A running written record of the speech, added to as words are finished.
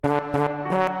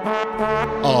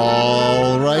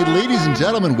All right, ladies and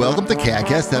gentlemen, welcome to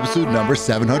CAGcast episode number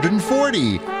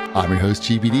 740. I'm your host,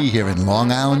 GBD, here in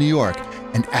Long Island, New York.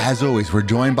 And as always, we're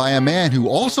joined by a man who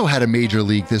also had a major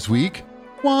leak this week,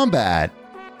 Wombat.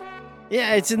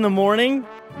 Yeah, it's in the morning,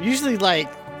 usually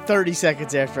like 30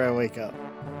 seconds after I wake up.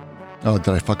 Oh,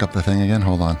 did I fuck up the thing again?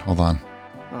 Hold on.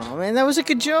 Oh, man, that was a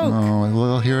good joke. Oh,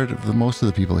 they'll hear it. Most of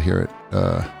the people hear it.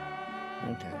 Okay.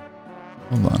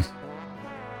 Hold on.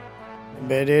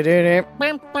 No,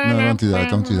 don't do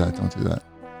that.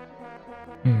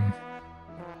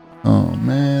 Oh,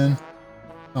 man.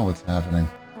 Oh, what's happening?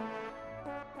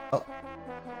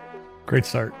 Great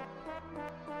start.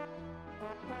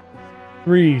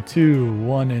 3, 2,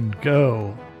 1, and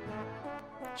go.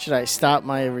 Should I stop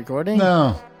my recording?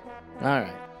 No. All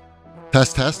right.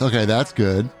 Test. Okay, that's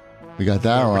good. We got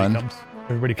that one.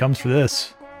 Everybody comes for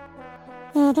this.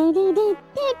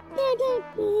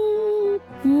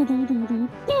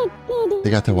 They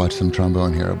got to watch some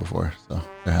Trombone Hero before, so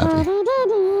they're happy.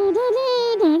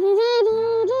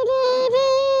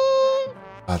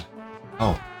 God.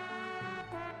 Oh.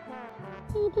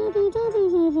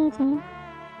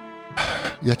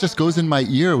 Yeah, it just goes in my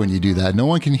ear when you do that. No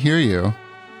one can hear you.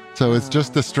 So it's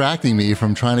just distracting me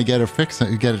from trying to get it fixed.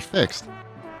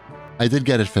 I did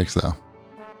get it fixed, though.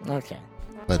 Okay.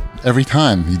 But every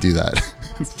time you do that.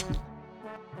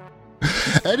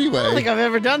 Anyway. I don't think I've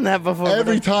ever done that before.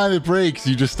 Every time it breaks,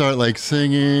 you just start like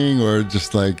singing or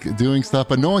just like doing stuff,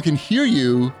 but no one can hear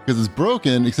you because it's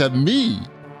broken except me.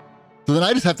 So then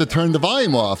I just have to turn the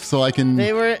volume off so I can...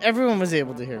 Everyone was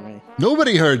able to hear me.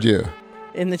 Nobody heard you.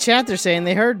 In the chat, they're saying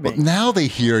they heard me. Well, now they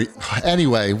hear...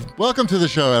 Anyway, welcome to the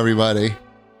show, everybody.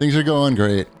 Things are going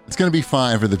great. It's going to be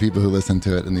fine for the people who listen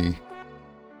to it in the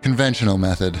conventional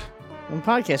method. On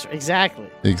podcast, exactly.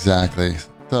 Exactly.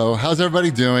 So, how's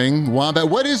everybody doing? Wombat,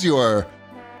 what is your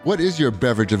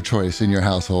beverage of choice in your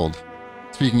household?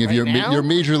 Speaking of your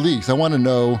major leaks, I want to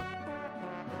know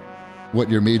what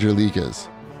your major leak is.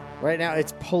 Right now,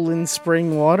 it's Poland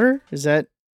spring water. Is that...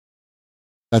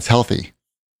 That's healthy.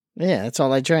 Yeah, that's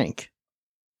all I drank.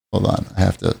 Hold on. I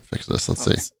have to fix this. Let's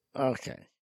see. Okay.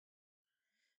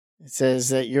 It says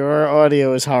that your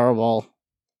audio is horrible.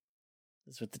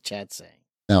 That's what the chat's saying.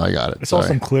 Now I got it. I saw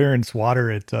some clearance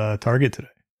water at Target today.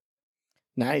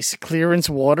 Nice. Clearance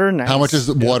water. Nice. How much does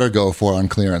water go for on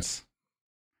clearance?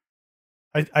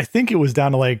 I think it was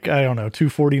down to like, I don't know,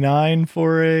 $2.49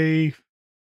 for a...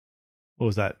 What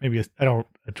was that? Maybe a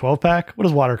 12-pack? What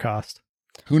does water cost?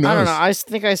 Who knows? I don't know. I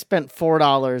think I spent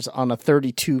 $4 on a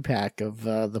 32-pack of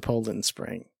the Poland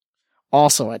Spring.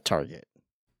 Also at Target.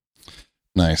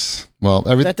 Nice. Well,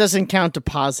 that doesn't count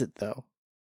deposit, though.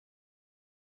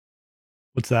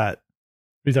 What's that?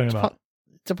 What are you talking about?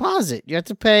 Deposit. You have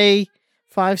to pay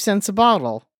 5 cents a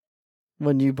bottle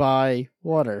when you buy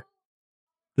water.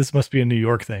 This must be a New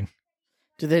York thing.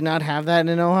 Do they not have that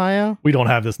in Ohio? We don't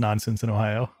have this nonsense in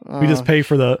Ohio. We just pay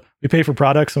for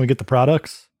products and we get the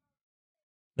products.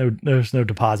 There's no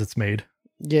deposits made.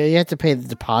 Yeah, you have to pay the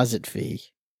deposit fee.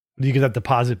 Do you get that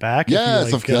deposit back? Yeah,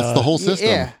 that's the whole system.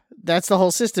 Yeah, that's the whole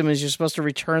system. Is you're supposed to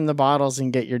return the bottles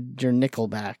and get your nickel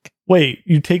back. Wait,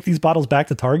 you take these bottles back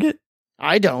to Target?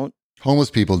 I don't.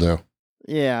 Homeless people do.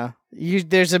 Yeah,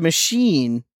 there's a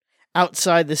machine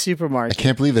outside the supermarket. I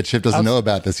can't believe that Chip doesn't know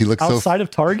about this. He looks outside of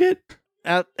Target.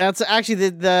 Actually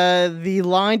the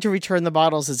line to return the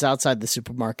bottles is outside the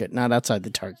supermarket, not outside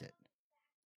the Target.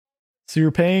 So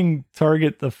you're paying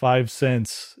Target the 5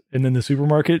 cents, and then the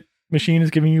supermarket machine is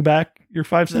giving you back your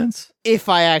 5 cents? If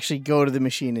I actually go to the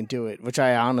machine and do it, which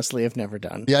I honestly have never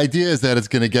done. The idea is that it's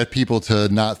going to get people to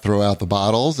not throw out the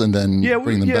bottles and then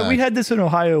bring them back. Yeah, we had this in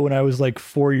Ohio when I was like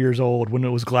 4 years old, when it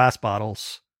was glass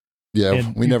bottles. Yeah,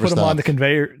 and we never put stopped. them on the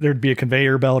conveyor. There'd be a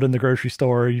conveyor belt in the grocery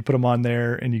store. You put them on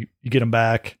there and you get them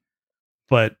back.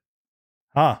 But,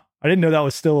 I didn't know that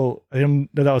was still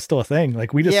a thing.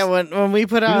 Like we just when we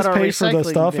put out our pay recycling for the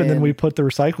stuff bin, and then we put the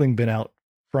recycling bin out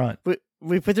front.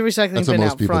 We put the recycling That's bin what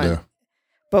most out people front. do.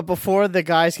 But before the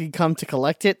guys could come to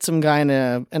collect it, some guy in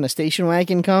a station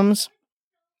wagon comes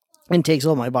and takes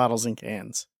all my bottles and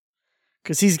cans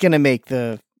because he's gonna make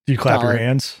the. Do you clap your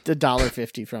hands? The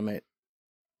 $1.50 from it.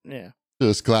 Yeah.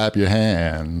 Just clap your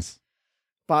hands.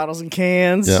 Bottles and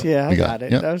cans. Yep, yeah, I got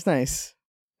it. Yep. That was nice.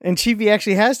 And Chibi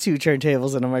actually has 2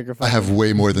 turntables and a microphone. I have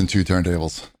way more than 2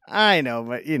 turntables. I know,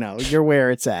 but you're where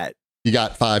it's at. You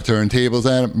got 5 turntables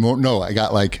in it? No, I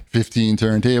got like 15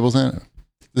 turntables in it.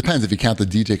 Depends if you count the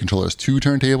DJ controller as 2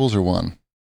 turntables or 1.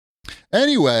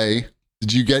 Anyway,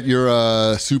 did you get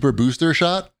your super booster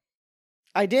shot?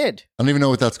 I did. I don't even know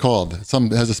what that's called.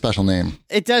 It has a special name.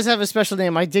 It does have a special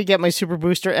name. I did get my super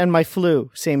booster and my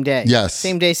flu same day. Yes.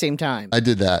 Same day, same time. I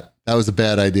did that. That was a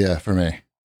bad idea for me.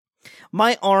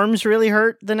 My arms really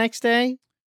hurt the next day.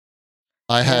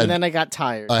 And then I got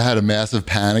tired. I had a massive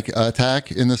panic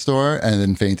attack in the store and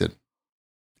then fainted.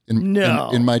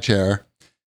 In my chair.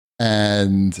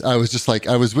 And I was just like,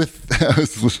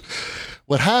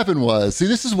 what happened was, see,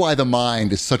 this is why the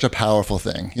mind is such a powerful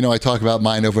thing. You know, I talk about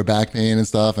mind over back pain and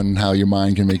stuff and how your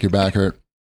mind can make your back hurt.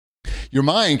 Your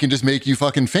mind can just make you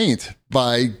fucking faint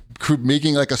by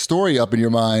making like a story up in your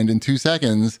mind in 2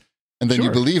 seconds. And then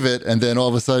you believe it. And then all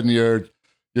of a sudden your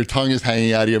tongue is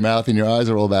hanging out of your mouth and your eyes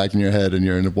are all back in your head and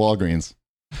you're in the Walgreens.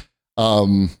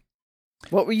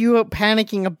 What were you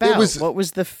panicking about? What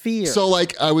was the fear? So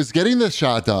like I was getting the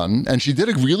shot done and she did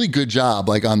a really good job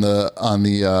like on the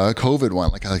COVID one.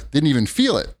 Like I didn't even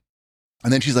feel it.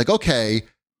 And then she's like, okay,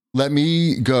 let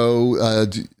me go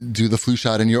do the flu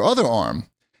shot in your other arm.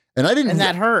 And I didn't. And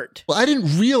that hurt. Well, I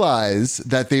didn't realize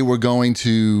that they were going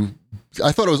to.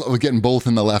 I thought I was getting both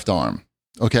in the left arm.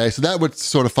 Okay, so that would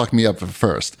sort of fuck me up at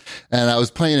first. And I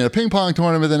was playing in a ping pong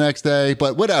tournament the next day,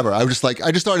 but whatever. I just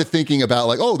started thinking about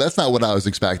like, oh, that's not what I was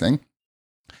expecting.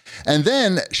 And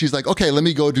then she's like, okay, let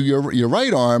me go do your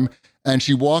right arm. And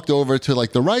she walked over to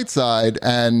like the right side,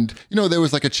 and you know there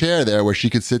was like a chair there where she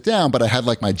could sit down, but I had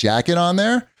like my jacket on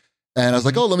there. And I was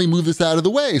like, oh, let me move this out of the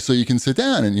way so you can sit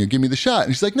down and you give me the shot.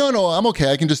 And she's like, no, I'm okay.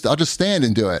 I'll just stand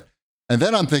and do it. And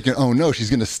then I'm thinking, oh no, she's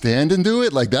going to stand and do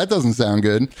it? Like that doesn't sound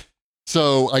good.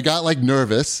 So I got like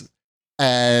nervous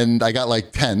and I got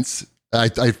like tense. I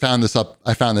found this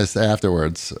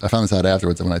afterwards. I found this out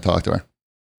afterwards when I talked to her.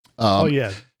 Oh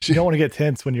yeah. You don't want to get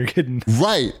tense when you're getting.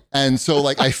 Right. And so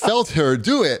like I felt her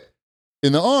do it.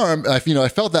 In the arm, I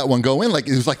felt that one go in, like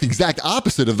it was like the exact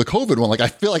opposite of the COVID one. Like I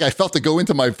feel like I felt it go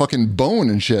into my fucking bone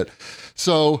and shit.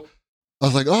 So I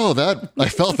was like, oh, I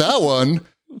felt that one.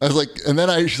 I was like, and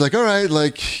then she's like, all right,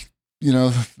 like, you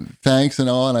know, thanks and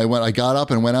all. And I got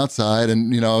up and went outside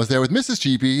and, you know, I was there with Mrs.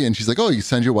 Cheapy and she's like, oh, you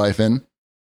send your wife in.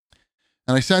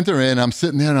 And I sent her in. I'm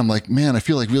sitting there and I'm like, man, I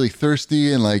feel like really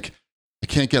thirsty and like I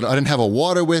didn't have a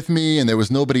water with me and there was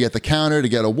nobody at the counter to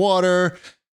get a water.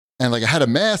 And like I had a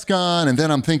mask on, and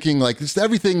then I'm thinking like just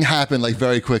everything happened like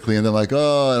very quickly, and then like,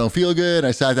 oh, I don't feel good.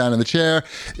 I sat down in the chair.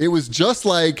 It was just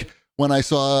like when I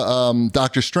saw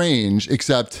Doctor Strange,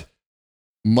 except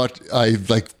I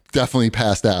like definitely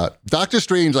passed out. Doctor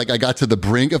Strange, like I got to the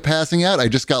brink of passing out. I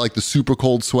just got like the super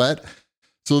cold sweat.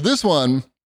 So this one,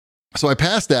 so I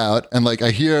passed out, and like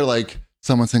I hear like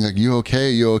someone saying like, "You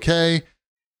okay? You okay?"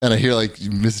 And I hear like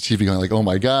Mrs. Chiefy going like, oh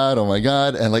my God.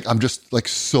 And like, I'm just like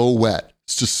so wet.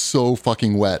 It's just so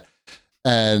fucking wet.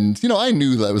 And, you know, I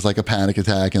knew that it was like a panic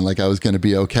attack and like I was going to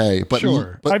be okay. But,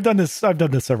 sure. But I've done this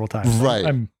several times.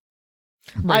 Right.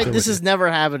 This has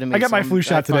never happened to me. I got my flu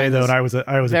shot today though. And I was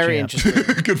very a champ.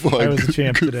 interesting. Good point. I was a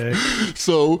champ today.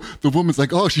 So the woman's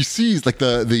like, oh, she sees like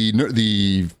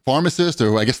the pharmacist,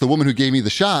 or I guess the woman who gave me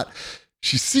the shot.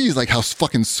 She sees like how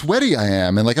fucking sweaty I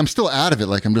am. And like, I'm still out of it.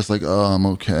 Like, I'm just like, oh, I'm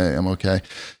okay.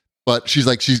 But she's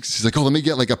like, oh, let me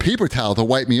get like a paper towel to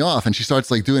wipe me off. And she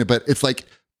starts like doing it. But it's like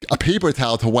a paper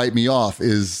towel to wipe me off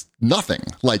is nothing.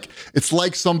 Like, it's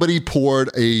like somebody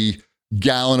poured a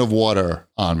gallon of water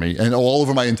on me and all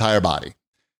over my entire body.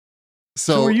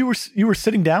 So you were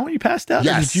sitting down when you passed out?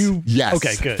 Yes. Yes.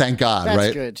 Okay, good. Thank God. That's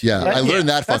right. Good. Yeah. I learned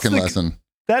that fucking lesson.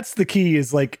 That's the key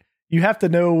is like, you have to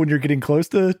know when you're getting close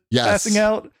to passing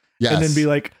out and then be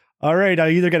like, all right, I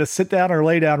either got to sit down or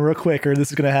lay down real quick or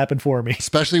this is going to happen for me.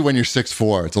 Especially when you're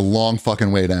 6'4". It's a long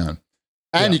fucking way down.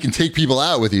 And you can take people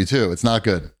out with you too. It's not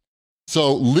good.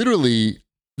 So literally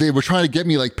they were trying to get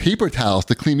me like paper towels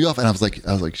to clean me off. And I was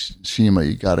like, Shima,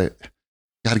 you gotta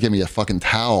get me a fucking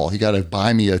towel. You gotta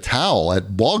buy me a towel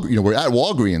at we're at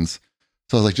Walgreens.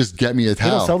 So I was like, just get me a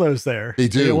towel. They don't sell those there. They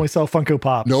do. They only sell Funko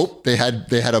Pops. Nope. They had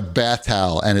a bath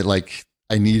towel and it like,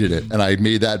 I needed it. And I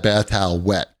made that bath towel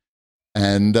wet.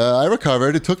 And I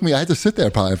recovered. I had to sit there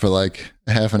probably for like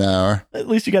a half an hour. At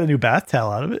least you got a new bath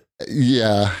towel out of it.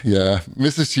 Yeah.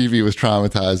 Mrs. Chibi was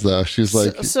traumatized though. She was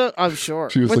like, so I'm sure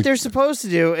what they're supposed to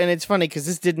do, and it's funny because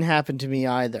this didn't happen to me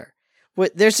either.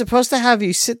 What they're supposed to have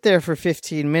you sit there for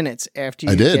 15 minutes after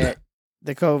you get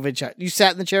the COVID shot. You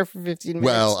sat in the chair for 15 minutes.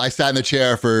 Well, I sat in the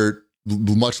chair for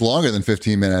much longer than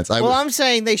 15 minutes. I'm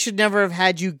saying they should never have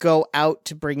had you go out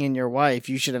to bring in your wife.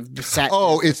 You should have sat.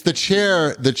 Oh, it's the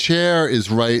chair. The chair is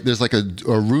right. There's like a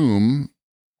room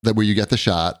where you get the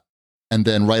shot. And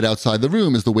then right outside the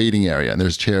room is the waiting area. And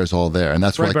there's chairs all there. And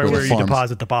that's right where you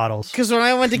deposit the bottles. Because when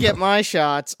I went to get my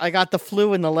shots, I got the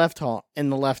flu in the left arm.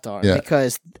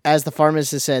 Because as the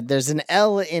pharmacist said, there's an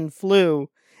L in flu.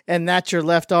 and that's your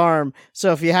left arm.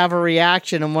 So if you have a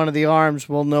reaction in one of the arms,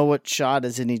 we'll know what shot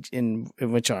is in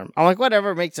which arm. I'm like,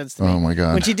 whatever, it makes sense to me. Oh my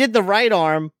God. When she did the right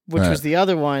arm, which was the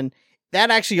other one, that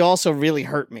actually also really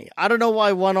hurt me. I don't know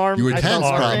why one arm. You were tense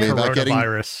probably about getting.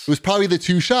 It was probably the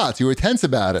 2 shots. You were tense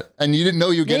about it, and you didn't know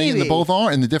you were getting in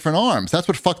the different arms. That's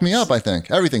what fucked me up. I think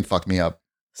everything fucked me up.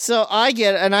 So I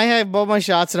had both my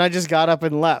shots, and I just got up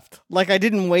and left. Like I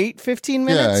didn't wait 15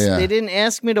 minutes. Yeah. They didn't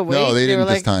ask me to wait. No, they didn't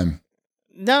this time.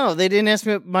 No, they didn't ask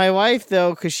me. My wife though,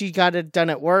 because she got it done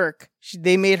at work.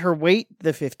 They made her wait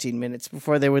the 15 minutes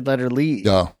before they would let her leave.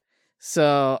 Yeah.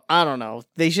 So I don't know.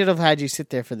 They should have had you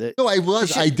sit there for the. No,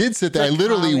 I did sit there. I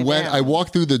literally went. Down. I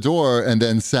walked through the door and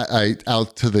then sat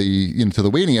out to the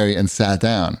waiting area and sat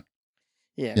down.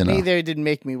 Yeah, they didn't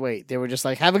make me wait. They were just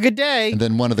like, "Have a good day." And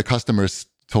then one of the customers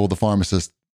told the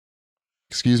pharmacist,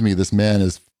 "Excuse me, this man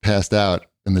is passed out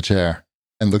in the chair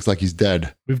and looks like he's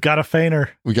dead. We've got a fainter.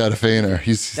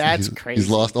 He's crazy. He's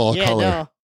lost all color." No.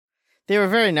 They were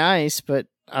very nice, but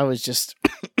I was just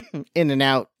in and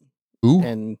out.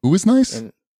 Who was nice?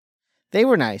 They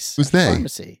were nice. Who's they?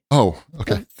 Pharmacy. Oh,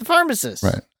 okay. The pharmacists.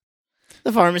 Right.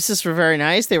 The pharmacists were very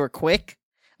nice. They were quick,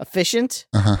 efficient.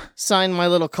 Signed my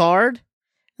little card,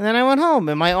 and then I went home,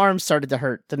 and my arm started to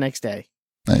hurt the next day.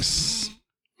 Nice.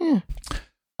 Yeah.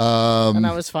 And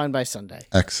I was fine by Sunday.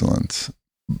 Excellent.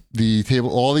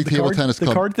 All the table tennis club.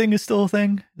 The card thing is still a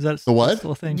thing? Is that the what?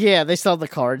 Still a thing? Yeah, they sell the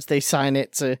cards. They sign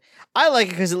it. So I like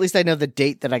it because at least I know the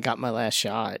date that I got my last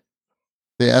shot.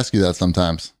 They ask you that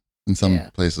sometimes in some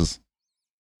places.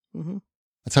 Mm-hmm.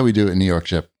 That's how we do it in New York,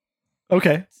 Chip.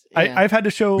 Okay. Yeah. I've had to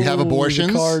show. We have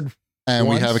abortions card and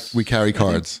once, we carry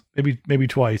cards. Maybe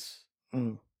twice.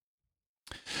 Mm.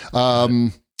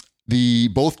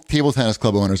 Both table tennis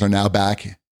club owners are now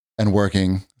back and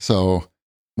working. So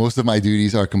most of my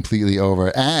duties are completely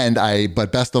over.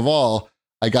 But best of all,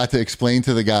 I got to explain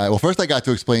to the guy. Well, first I got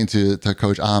to explain to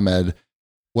Coach Ahmed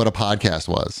what a podcast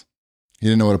was. He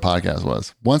didn't know what a podcast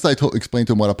was. Once I explained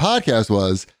to him what a podcast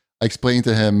was, I explained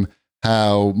to him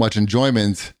how much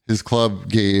enjoyment his club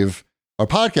gave our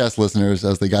podcast listeners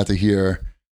as they got to hear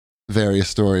various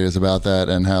stories about that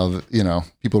and how,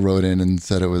 people wrote in and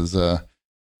said it was,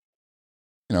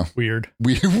 weird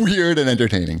and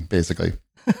entertaining, basically.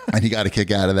 And he got a kick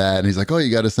out of that. And he's like, "Oh,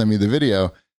 you got to send me the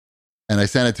video." And I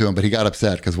sent it to him, but he got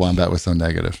upset because Wombat was so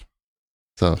negative.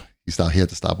 So he had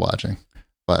to stop watching.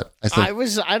 But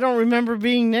I don't remember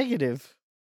being negative.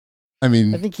 I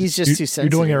mean, I think he's just too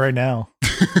sensitive. You're doing it right now.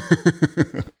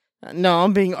 No,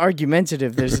 I'm being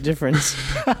argumentative. There's a difference.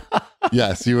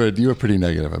 Yes, you were pretty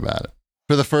negative about it.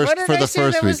 For the first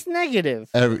week, was negative.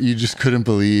 You just couldn't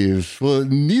believe. Well,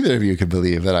 neither of you could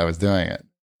believe that I was doing it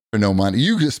for no money.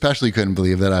 You especially couldn't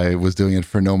believe that I was doing it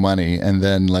for no money, and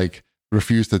then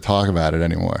refused to talk about it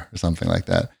anymore or something like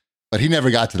that. But he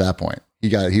never got to that point.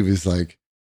 He was like,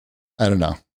 I don't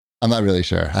know. I'm not really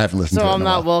sure. I haven't listened to it. So I'm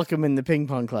not welcome in the ping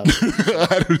pong club.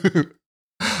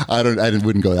 I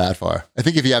wouldn't go that far. I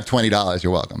think if you have $20,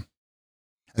 you're welcome.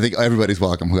 I think everybody's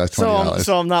welcome who has $20.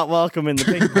 So I'm not welcome in the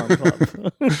ping pong club.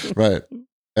 Right.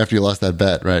 After you lost that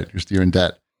bet, right? You're in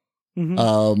debt.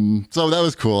 Mm-hmm. So that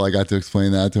was cool. I got to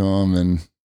explain that to him, and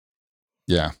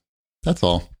yeah, that's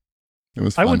all. It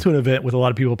was fun. I went to an event with a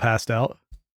lot of people passed out.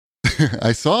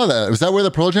 I saw that. Was that where the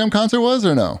Pearl Jam concert was,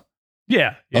 or no?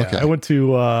 Yeah. Okay. I went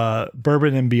to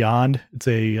Bourbon and Beyond. It's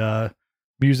a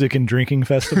music and drinking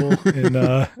festival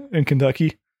in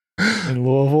Kentucky, in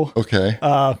Louisville. Okay.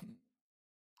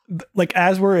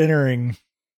 As we're entering,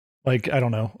 I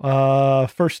don't know,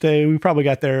 first day, we probably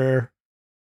got there,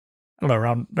 I don't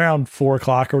know, around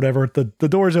 4:00 or whatever. The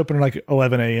doors open at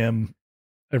 11 a.m.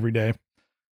 every day.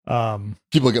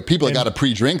 People got a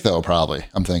pre-drink though, probably.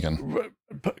 I'm thinking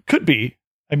could be.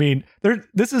 I mean,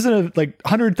 this isn't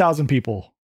 100,000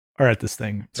 people are at this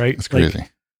thing, right? It's crazy.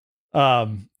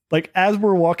 As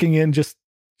we're walking in, just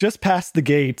past the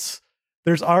gates,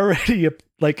 there's already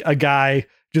a guy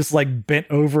just bent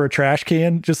over a trash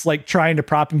can, just trying to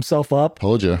prop himself up.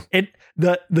 Told you.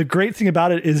 The great thing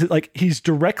about it is he's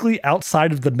directly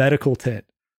outside of the medical tent,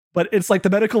 but it's the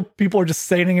medical people are just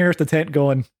standing here at the tent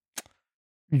going,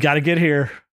 "You got to get here.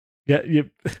 Yeah, you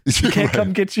can't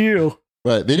come get you."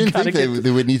 Right. They didn't think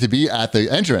they would need to be at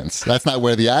the entrance. That's not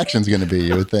where the action's going to be.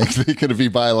 You would think they're going to be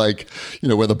by where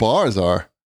the bars are.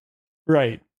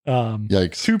 Right.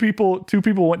 Yikes. Two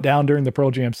people went down during the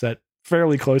Pearl Jam set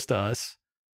fairly close to us.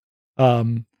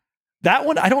 That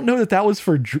one, I don't know that was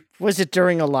for. Was it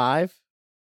during a live?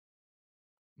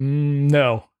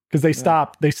 No, because they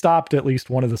stopped. They stopped at least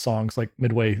one of the songs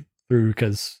midway through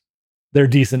because they're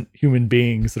decent human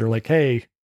beings that are "Hey,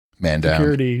 man down.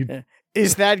 Security.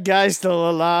 Is that guy still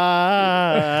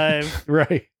alive?"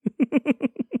 Right.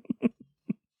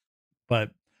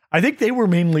 But I think they were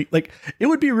mainly like, it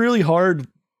would be really hard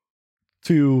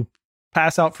to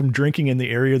pass out from drinking in the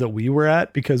area that we were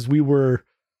at, because we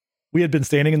had been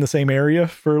standing in the same area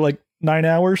for like 9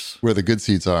 hours. Where the good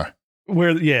seats are.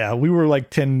 We were like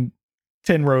 10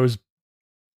 rows,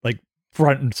 like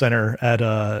front and center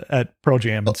at Pearl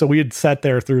Jam. And so we had sat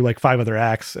there through like 5 other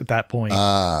acts at that point.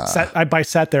 By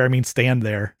sat there, I mean stand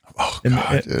there. Oh,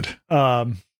 God, dude.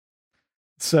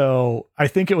 So I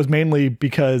think it was mainly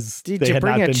because they had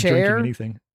not been drinking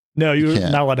anything. No, you're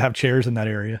not allowed to have chairs in that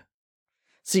area.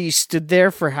 So you stood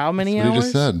there for how many hours? You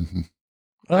just said.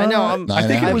 I know. I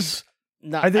think it was.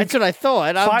 That's what I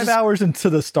thought. 5 hours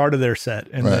into the start of their set,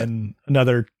 and then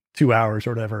another 2 hours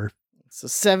or whatever. So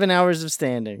 7 hours of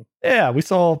standing. Yeah, we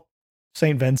saw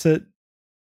St. Vincent.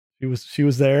 She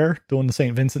was there doing the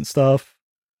St. Vincent stuff.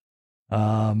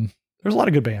 There's a lot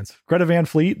of good bands. Greta Van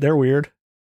Fleet, they're weird.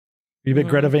 Are you a big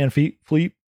Greta Van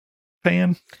Fleet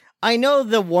fan? I know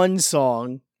the one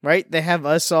song, right? They have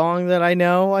a song that I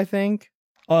know, I think.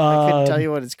 I couldn't tell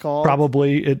you what it's called.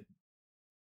 Probably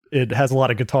it has a lot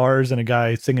of guitars and a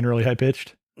guy singing really high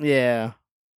pitched. Yeah.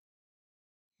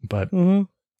 But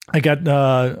I got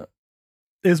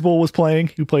Isbell was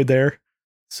playing, who played there.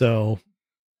 So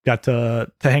got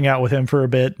to hang out with him for a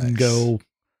bit and go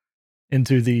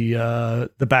into the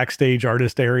backstage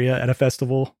artist area at a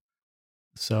festival.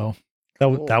 So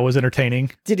that was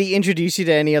entertaining. Did he introduce you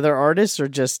to any other artists, or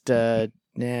just they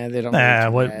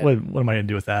don't? What am I gonna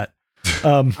do with that? I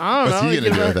don't know. What's he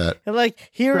gonna do with that?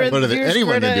 Like here's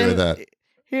anyone Greta gonna do with that?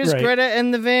 Here's Greta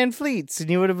and the Van Fleets, and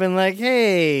you would have been like,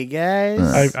 "Hey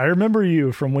guys, I remember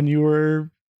you from when you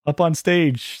were up on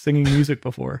stage singing music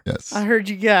before. Yes, I heard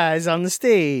you guys on the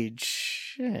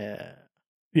stage." Yeah.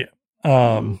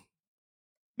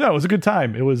 No, it was a good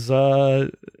time. It was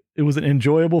an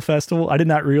enjoyable festival. I did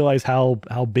not realize how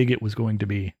big it was going to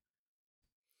be.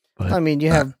 But, I mean, you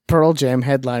have Pearl Jam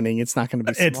headlining. It's not going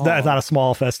to be small. It's not a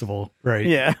small festival, right?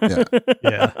 Yeah.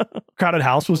 Yeah. Crowded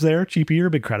House was there. Cheapy, you're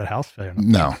a big Crowded House fan.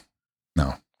 No,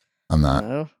 I'm not.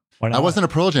 No. Why not? I wasn't a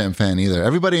Pearl Jam fan either.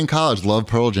 Everybody in college loved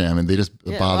Pearl Jam, and they just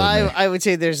bothered me. I would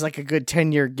say there's like a good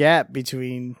 10-year gap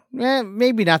between,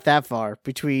 maybe not that far,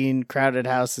 between Crowded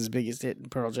House's biggest hit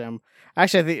and Pearl Jam.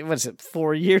 Actually, I think, what is it,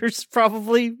 4 years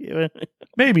probably?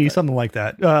 Maybe something like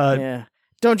that. Yeah.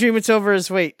 Don't Dream It's Over is,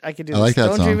 I could do this. I like that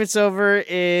Don't song. Dream It's Over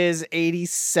is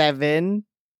 87.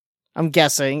 I'm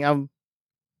guessing.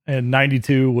 And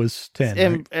 92 was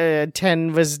 10. And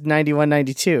 10 was 91,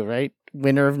 92, right?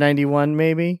 Winter of 91,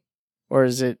 maybe? Or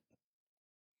is it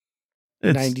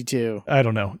 92? I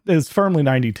don't know. It's firmly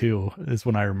 92 is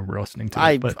when I remember listening to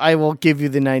it. But I will give you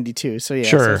the 92. So yeah,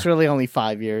 sure. So it's really only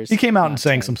 5 years. He came out and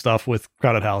sang some stuff with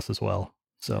Crowded House as well.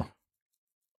 So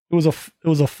it was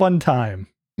a fun time.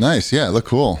 Nice. Yeah, it looked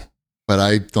cool. But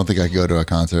I don't think I could go to a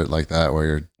concert like that where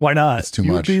you're... Why not? It's too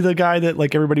you much. Would be the guy that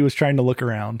like everybody was trying to look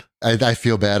around. I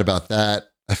feel bad about that.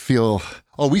 I feel...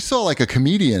 Oh, we saw like a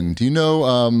comedian. Do you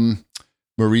know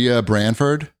Maria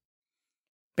Branford?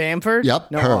 Bamford?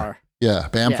 Yep. No her. R. Yeah,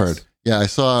 Bamford. Yes. Yeah, I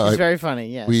saw... She's very funny,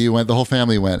 yes. The whole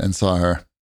family went and saw her.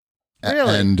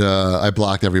 Really? And I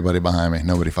blocked everybody behind me.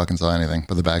 Nobody fucking saw anything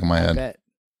but the back of my head. Bet.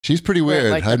 She's pretty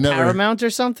weird. Like Paramount or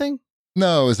something?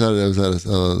 No, it was at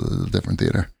a different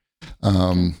theater.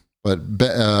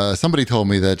 But somebody told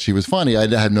me that she was funny. I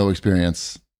had no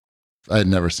experience. I had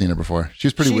never seen her before. She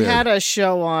was pretty weird. She had a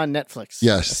show on Netflix.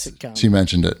 Yes, she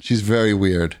mentioned it. She's very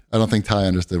weird. I don't think Ty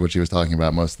understood what she was talking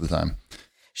about most of the time.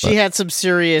 She had some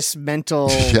serious mental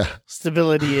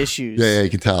stability issues. Yeah, you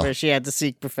can tell. Where she had to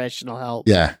seek professional help.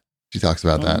 Yeah, she talks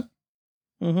about that.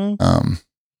 Mm-hmm.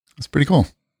 It's pretty cool.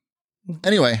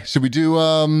 Anyway, should we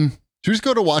just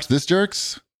go to Watch This,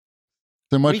 Jerks?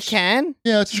 So much? We can?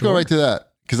 Yeah, let's just go right to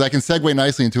that. Because I can segue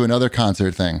nicely into another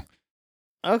concert thing.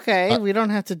 Okay, we don't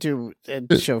have to do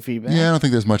show feedback. Yeah, I don't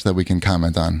think there's much that we can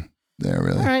comment on there,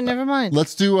 really. All right, never mind.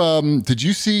 Let's do, did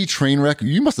you see Trainwreck?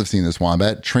 You must have seen this,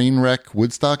 Wombat. Trainwreck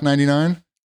Woodstock 99?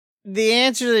 The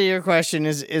answer to your question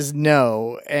is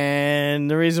no. And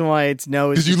the reason why it's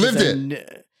no is because you lived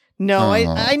it. No,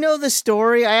 I know the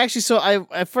story. I actually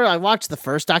I watched the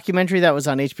first documentary that was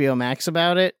on HBO Max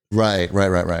about it. Right.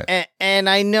 And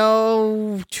I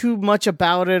know too much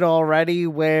about it already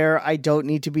where I don't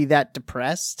need to be that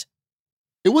depressed.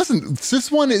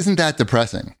 This one isn't that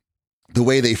depressing. The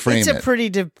way they frame it. It's a pretty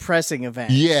depressing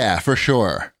event. Yeah, for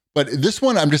sure. But this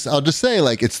one, I'll just say,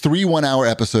 like, it's 3 1-hour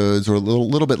episodes or a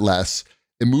little bit less.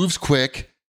 It moves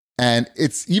quick. And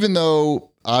it's, even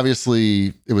though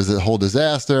obviously it was a whole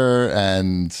disaster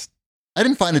and I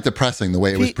didn't find it depressing the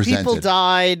way it was presented. People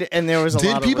died and there was a lot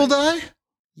of... Did people die?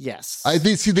 Yes.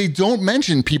 They don't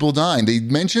mention people dying. They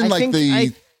mention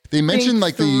the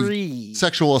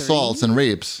sexual assaults and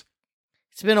rapes.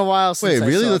 It's been a while since Wait,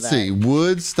 really? I saw Let's see.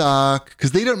 Woodstock,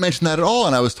 because they don't mention that at all.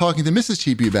 And I was talking to Mrs.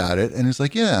 Cheapy about it, and it's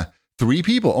like, yeah,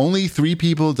 only 3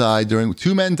 people died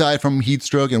 2 men died from heat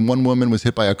stroke, and 1 woman was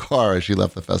hit by a car as she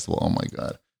left the festival. Oh my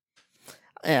God.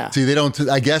 Yeah. See, they don't,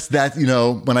 I guess that,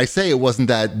 when I say it wasn't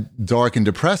that dark and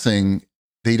depressing,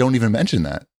 they don't even mention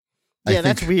that. Yeah,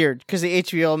 that's weird, because the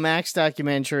HBO Max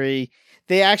documentary,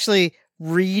 they actually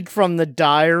read from the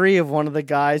diary of one of the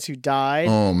guys who died.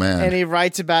 Oh, man. And he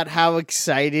writes about how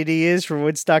excited he is for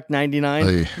Woodstock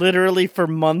 99, literally for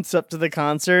months up to the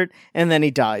concert, and then he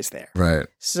dies there. Right.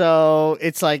 So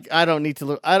it's like, I don't need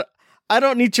to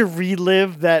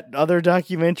relive that other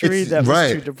documentary that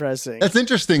was too depressing. That's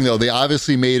interesting, though. They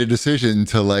obviously made a decision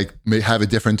to have a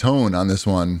different tone on this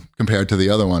one compared to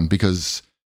the other one, because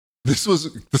this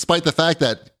was, despite the fact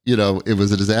that, it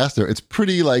was a disaster, it's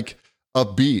pretty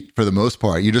upbeat for the most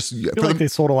part. I feel like they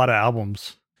sold a lot of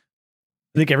albums.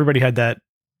 I think everybody had that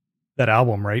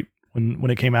album, right?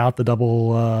 When it came out, the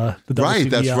double right, CD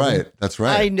that's album. right. That's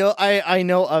right. I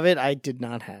know of it. I did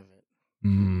not have it.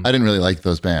 I didn't really like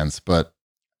those bands, but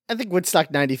I think Woodstock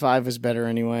 95 was better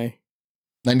anyway.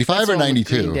 95 or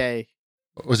 92?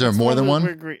 Was there more than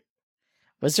one?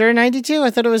 Was there a 92? I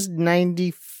thought it was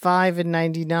 95 and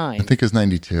 99. I think it was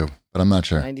 92, but I'm not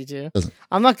sure. 92?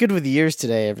 I'm not good with years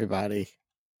today, everybody.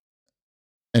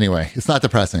 Anyway, it's not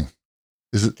depressing.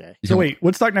 Is it? Okay. So wait,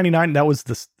 Woodstock 99, that was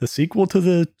the sequel to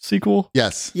the sequel?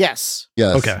 Yes. Yes.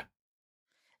 Okay.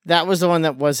 That was the one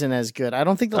that wasn't as good. I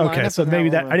don't think the lineup. Okay, so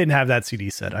maybe that I didn't have that CD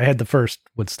set. I had the first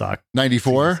Woodstock.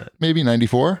 94, maybe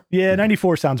 94. Yeah,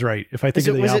 94 sounds right. If I think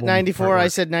of the was album, it 94? I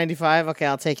said 95. Okay,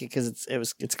 I'll take it because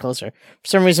it's closer. For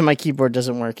some reason, my keyboard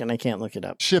doesn't work and I can't look it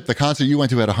up. Ship, the concert you went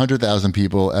to had 100,000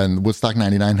 people, and Woodstock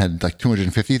 99 had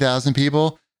 250,000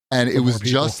 people, and it was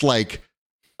just like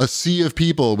a sea of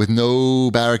people with no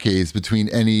barricades between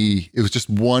any. It was just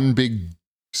one big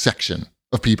section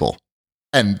of people,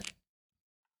 and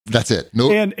that's it.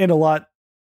 No, and a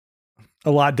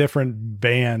lot different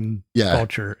band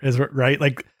culture is right.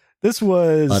 Like this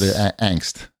was a lot of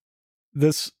angst.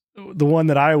 The one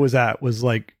that I was at was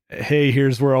like, hey,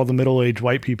 here's where all the middle-aged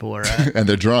white people are at, and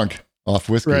they're drunk off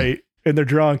whiskey, right? And they're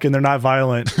drunk and they're not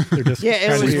violent. They're just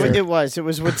it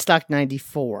was Woodstock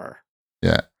 94.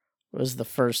 Yeah, was the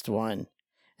first one.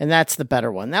 And that's the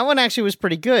better one. That one actually was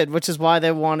pretty good, which is why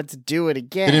they wanted to do it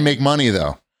again. They didn't make money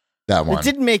though. That one. It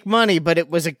didn't make money, but it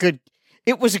was a good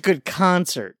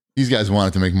concert. These guys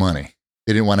wanted to make money.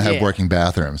 They didn't want to have working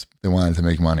bathrooms. They wanted to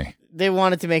make money. They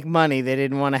wanted to make money. They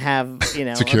didn't want to have,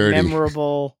 Security. a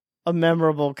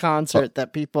memorable concert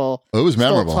that people it was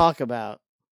memorable. Talk about.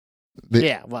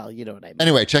 Well, you know what I mean.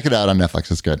 Anyway, check it out on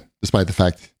Netflix. It's good. Despite the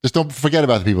fact, just don't forget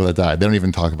about the people that died. They don't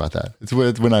even talk about that.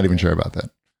 We're not even sure about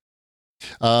that.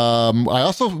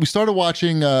 We started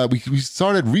watching, we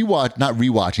started not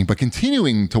rewatching, but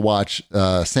continuing to watch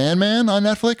Sandman on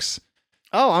Netflix.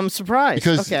 Oh, I'm surprised.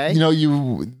 Because,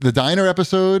 the diner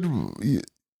episode,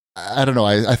 I don't know.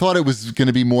 I thought it was going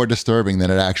to be more disturbing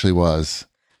than it actually was.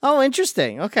 Oh,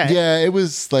 interesting. Okay. Yeah, it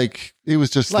was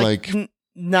just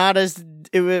not as,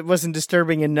 it wasn't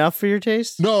disturbing enough for your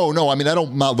taste? No. I mean,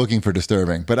 I'm not looking for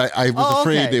disturbing, but I was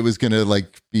afraid it was going to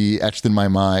be etched in my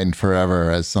mind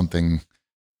forever as something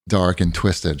dark and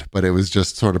twisted, but it was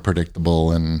just sort of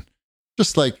predictable and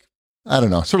just I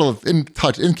don't know, sort of in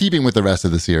keeping with the rest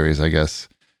of the series, I guess.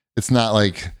 It's not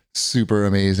super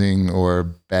amazing or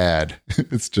bad.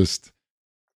 It's just,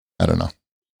 I don't know.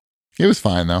 It was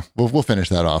fine though. We'll finish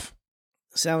that off.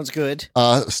 Sounds good.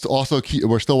 Also,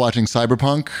 we're still watching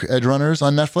Cyberpunk Edge Runners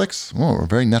on Netflix. Oh, we're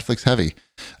very Netflix heavy.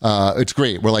 It's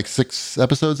great. We're 5 or 6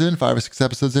 episodes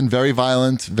in. Very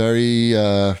violent, very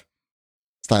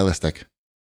stylistic.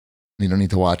 You don't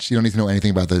need to watch. You don't need to know anything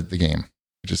about the game,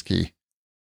 which is key.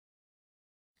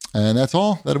 And that's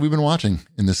all that we've been watching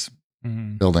in this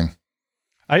building.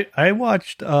 I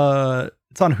watched,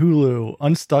 it's on Hulu,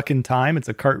 Unstuck in Time. It's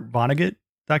a Kurt Vonnegut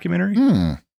documentary.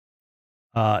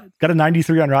 Got a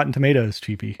 93 on Rotten Tomatoes,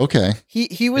 Cheapy. Okay.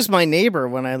 He was my neighbor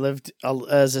when I lived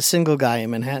as a single guy in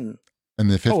Manhattan. In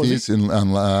the 50s?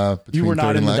 You were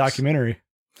not in the Lex? Documentary.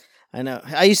 I know.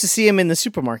 I used to see him in the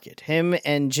supermarket. Him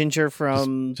and Ginger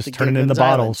from just turning in the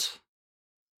bottles.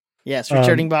 Yes,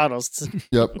 returning bottles.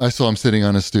 Yep, I saw him sitting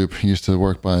on a stoop. He used to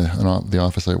work by the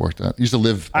office I worked at. He used to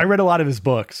live. I read a lot of his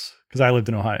books because I lived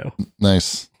in Ohio.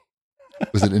 Nice.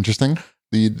 Was it interesting?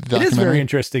 The documentary? It is very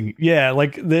interesting. Yeah,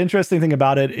 the interesting thing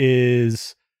about it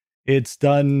is it's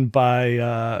done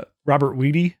by Robert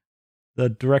Weedy, the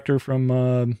director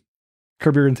from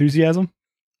Curb Your Enthusiasm.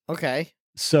 Okay.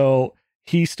 So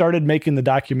he started making the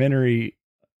documentary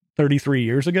 33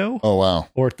 years ago. Oh, wow.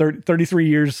 Or 33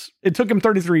 years. It took him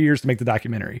 33 years to make the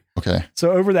documentary. Okay.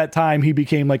 So over that time, he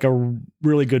became like a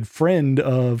really good friend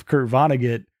of Kurt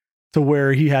Vonnegut to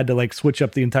where he had to like switch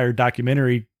up the entire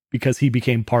documentary because he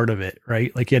became part of it,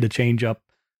 right? Like he had to change up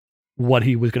what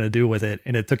he was going to do with it.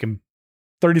 And it took him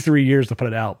 33 years to put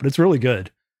it out, but it's really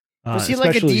good. Was he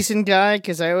like a decent guy?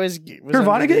 Because I always Kurt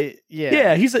Vonnegut?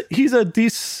 Yeah, he's a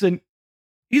decent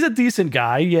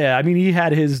guy. Yeah, I mean, he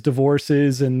had his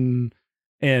divorces and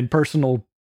personal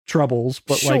troubles,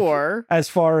 but sure. Like as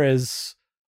far as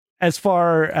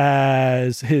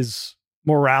his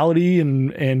morality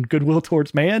and goodwill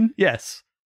towards man, yes,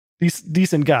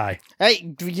 decent guy.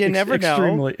 Hey, you never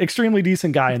know. Extremely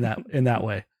decent guy in that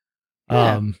way.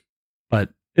 Yeah. But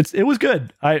it was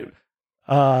good.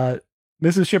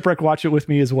 Mrs. Shipwreck watched it with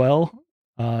me as well,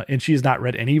 and she has not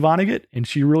read any Vonnegut, and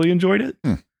she really enjoyed it.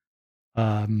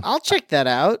 I'll check that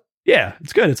out. Yeah,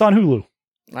 it's good. It's on Hulu.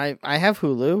 I have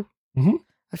Hulu. Mm-hmm.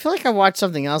 I feel like I watched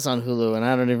something else on Hulu, and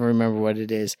I don't even remember what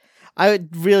it is. I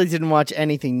really didn't watch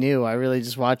anything new. I really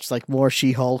just watched like more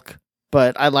She-Hulk,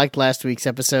 but I liked last week's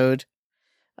episode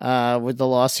with the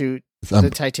lawsuit,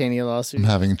 the Titania lawsuit. I'm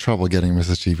having trouble getting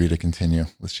Mrs. GB to continue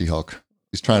with She-Hulk.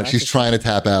 She's trying to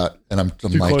tap out, and I'm too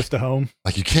like, close to home.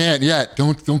 Like, you can't yet.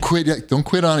 Don't quit yet. Don't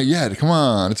quit on it yet. Come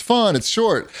on, it's fun. It's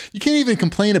short. You can't even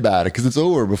complain about it because it's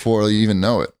over before you even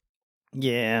know it.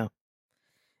 Yeah.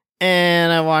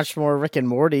 And I watched more Rick and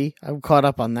Morty. I'm caught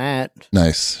up on that.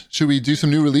 Nice. Should we do some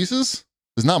new releases?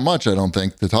 There's not much, I don't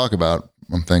think, to talk about.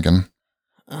 I'm thinking.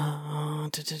 I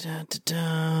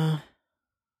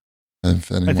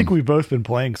think we've both been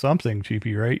playing something,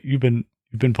 Cheapy, right? You've been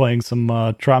playing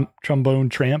some Trombone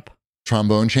Champ.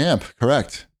 Trombone Champ,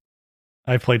 correct.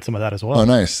 I played some of that as well. Oh,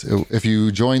 nice. If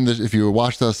you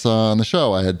watched us on the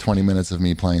show, I had 20 minutes of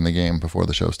me playing the game before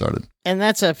the show started. And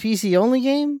that's a PC only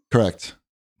game? Correct.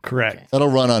 Okay.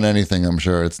 That'll run on anything, I'm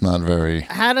sure. It's not very...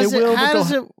 How does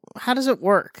it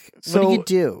work? So what do you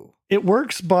do? It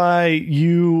works by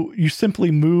you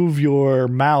simply move your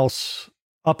mouse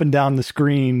up and down the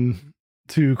screen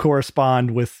to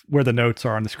correspond with where the notes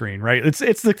are on the screen, right?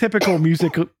 It's the typical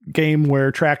music game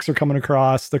where tracks are coming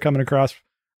across. They're coming across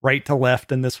right to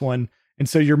left in this one. And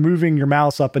so you're moving your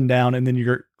mouse up and down, and then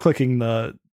you're clicking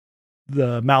the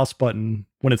mouse button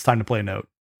when it's time to play a note.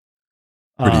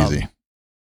 Pretty easy.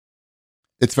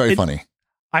 It's very funny.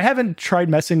 I haven't tried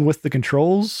messing with the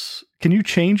controls. Can you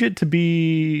change it to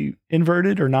be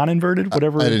inverted or non-inverted?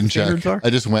 Whatever I didn't standards check. are?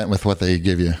 I just went with what they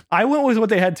give you. I went with what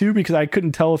they had too because I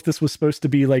couldn't tell if this was supposed to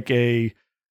be like a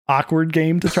awkward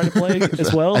game to try to play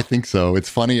as well. I think so. It's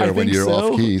funnier when you're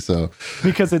off key. So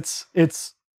because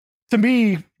it's to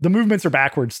me, the movements are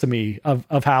backwards to me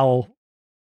of how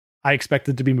I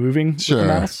expected to be moving. Sure. With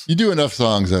the mouse. You do enough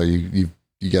songs though, you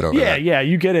get over that. Yeah,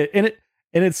 you get it. And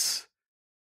it's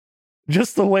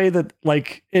just the way that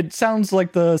like it sounds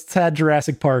like the sad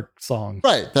Jurassic Park song.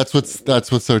 Right. That's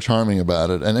what's so charming about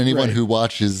it. And anyone who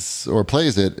watches or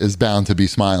plays it is bound to be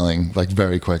smiling like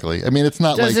very quickly. I mean, it's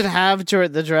not Does it have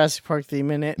the Jurassic Park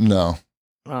theme in it? No.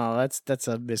 Oh, that's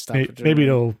a missed opportunity. Maybe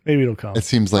it'll come. It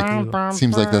seems like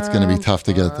that's going to be tough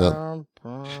to get that.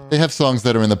 They have songs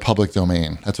that are in the public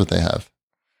domain. That's what they have.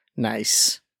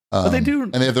 Nice. But they do,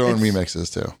 and they have their own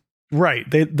remixes too. Right.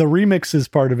 The remixes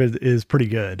part of it is pretty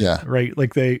good. Yeah. Right.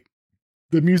 Like the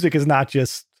music is not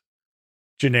just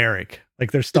generic.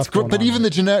 Like there's stuff. But even the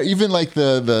generic, even like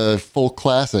the folk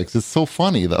classics, it's so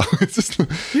funny though. It's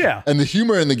just yeah. And the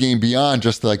humor in the game beyond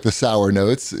just like the sour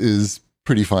notes is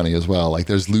pretty funny as well. Like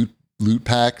there's loot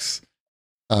packs,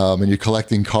 and you're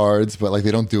collecting cards, but like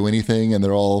they don't do anything, and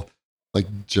they're all like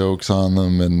jokes on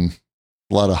them, and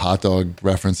a lot of hot dog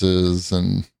references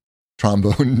and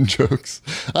trombone jokes.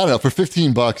 I don't know. For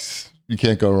 $15, you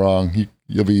can't go wrong.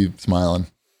 You'll be smiling.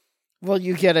 Well,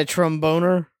 you get a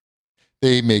tromboner.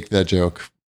 They make that joke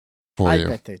for you. I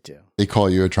bet they do. They call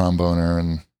you a tromboner,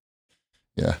 and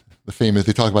yeah,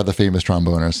 they talk about the famous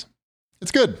tromboners.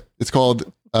 It's good. It's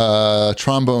called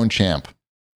Trombone Champ.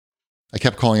 I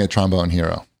kept calling it Trombone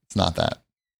Hero. It's not that.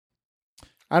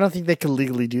 I don't think they can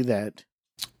legally do that.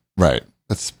 Right.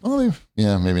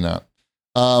 Maybe not.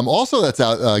 Also, that's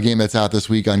out. A game that's out this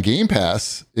week on Game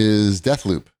Pass is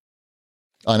Deathloop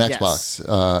on Xbox,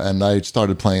 and I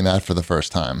started playing that for the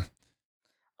first time.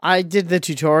 I did the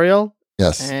tutorial.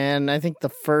 Yes, and I think the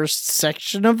first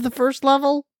section of the first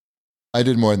level. I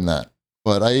did more than that,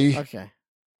 but I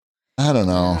don't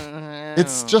know.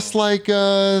 It's just like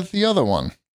the other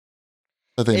one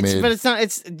that they made, but it's not.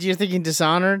 You're thinking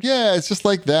Dishonored? Yeah, it's just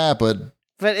like that, but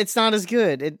it's not as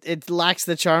good. It lacks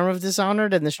the charm of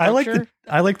Dishonored and the structure.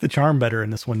 I like the charm better in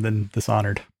this one than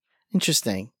Dishonored.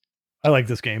 Interesting. I like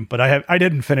this game, but I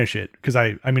didn't finish it because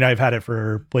I mean I've had it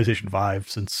for PlayStation 5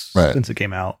 since it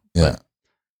came out. Yeah.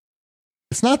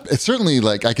 It's certainly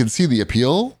like I can see the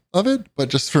appeal of it, but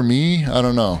just for me, I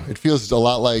don't know. It feels a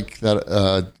lot like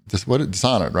that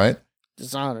Dishonored, right?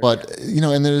 Dishonored. But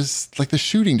and there's like the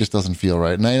shooting just doesn't feel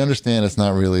right. And I understand it's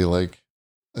not really like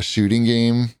a shooting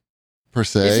game per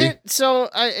se. Is it? So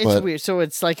it's weird. So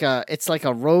it's like a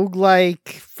roguelike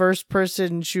first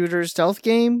person shooter stealth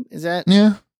game? Is that?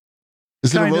 Yeah.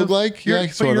 Is Kind it a of. roguelike? Yeah,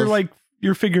 sort you're of. like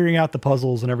you're figuring out the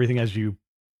puzzles and everything as you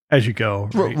go.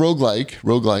 Right?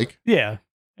 Roguelike. Yeah.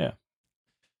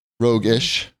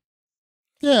 Rogue-ish.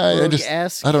 Yeah,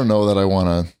 I don't know that I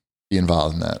want to be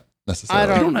involved in that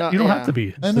necessarily. You don't have to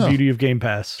be. It's the beauty of Game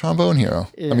Pass. Trombone Hero.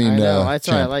 Yeah, I mean, that's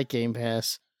why I like Game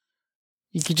Pass.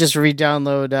 You could just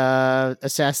re-download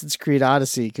Assassin's Creed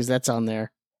Odyssey because that's on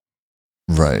there.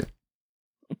 Right.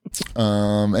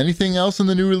 Anything else in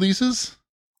the new releases?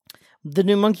 The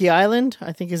new Monkey Island,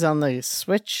 I think, is on the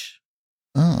Switch.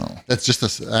 Oh, that's just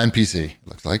and PC. It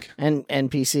looks like and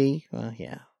PC. Well,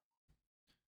 yeah.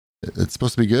 It's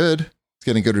supposed to be good. It's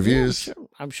getting good reviews. Yeah,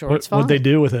 I'm sure it's fine. What'd they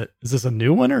do with it? Is this a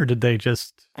new one or did they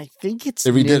just... I think they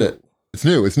redid it. It's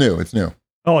new.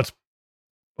 Oh, it's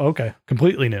okay.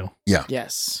 Completely new. Yeah.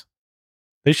 Yes.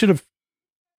 They should have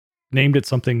named it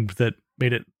something that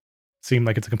made it seem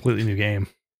like it's a completely new game.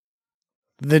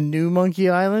 The new Monkey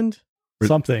Island?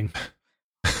 Something.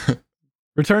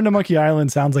 Return to Monkey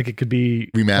Island sounds like it could be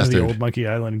remastered. One of the old Monkey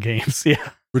Island games. Yeah.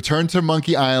 Return to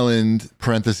Monkey Island,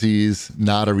 parentheses,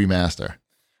 not a remaster.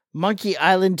 Monkey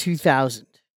Island 2000.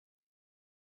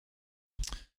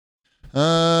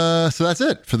 So that's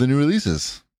it for the new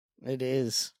releases. It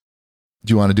is.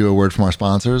 Do you want to do a word from our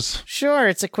sponsors? Sure,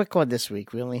 it's a quick one this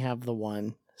week. We only have the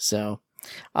one. So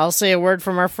I'll say a word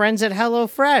from our friends at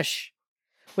HelloFresh.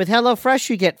 With HelloFresh,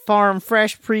 you get farm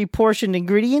fresh, pre-portioned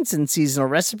ingredients and seasonal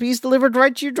recipes delivered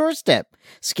right to your doorstep.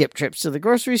 Skip trips to the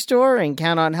grocery store and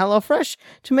count on HelloFresh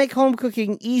to make home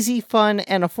cooking easy, fun,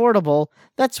 and affordable.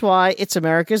 That's why it's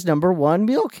America's #1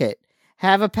 meal kit.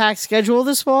 Have a packed schedule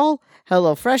this fall?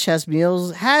 HelloFresh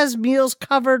has meals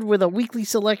covered with a weekly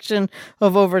selection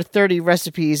of over 30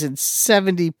 recipes and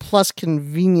 70 plus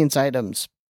convenience items,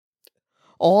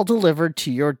 all delivered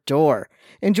to your door.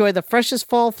 Enjoy the freshest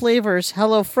fall flavors.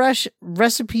 HelloFresh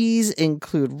recipes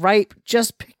include ripe,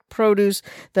 just picked produce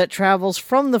that travels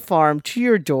from the farm to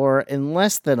your door in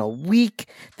less than a week.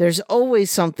 There's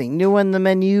always something new on the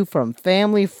menu, from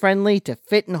family-friendly to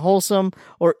fit and wholesome,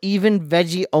 or even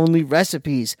veggie-only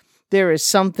recipes. There is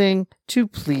something to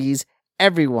please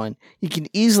everyone. You can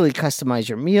easily customize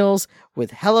your meals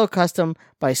with Hello Custom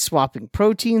by swapping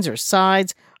proteins or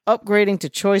sides, upgrading to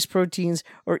choice proteins,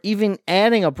 or even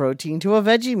adding a protein to a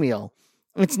veggie meal.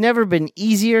 It's never been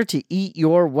easier to eat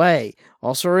your way.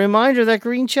 Also a reminder that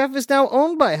Green Chef is now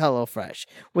owned by HelloFresh.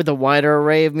 With a wider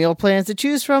array of meal plans to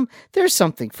choose from, there's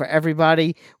something for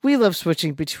everybody. We love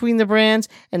switching between the brands,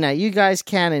 and now you guys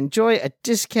can enjoy a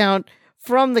discount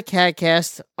from the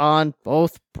CAGcast on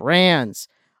both brands.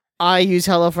 I use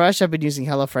HelloFresh. I've been using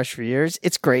HelloFresh for years.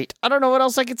 It's great. I don't know what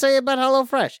else I could say about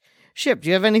HelloFresh. Ship, do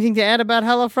you have anything to add about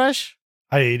HelloFresh?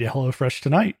 I ate HelloFresh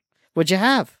tonight. What'd you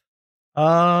have?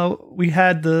 We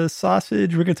had the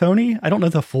sausage rigatoni. I don't know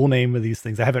the full name of these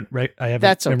things. I haven't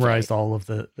memorized all of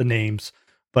the names,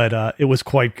 but it was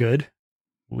quite good.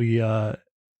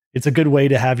 It's a good way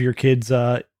to have your kids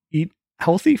eat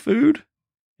healthy food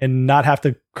and not have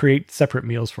to create separate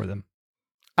meals for them.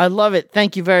 I love it.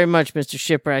 Thank you very much, Mr.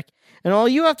 Shipwreck. And all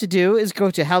you have to do is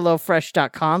go to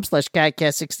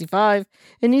HelloFresh.com/CAGcast65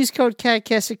 and use code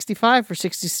CAGcast65 for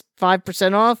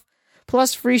 65% off,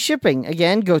 plus free shipping.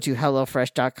 Again, go to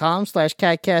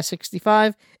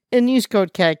HelloFresh.com/CAGcast65 and use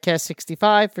code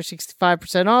CAGcast65 for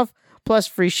 65% off, plus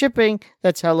free shipping.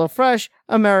 That's HelloFresh,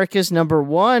 America's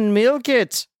 #1 meal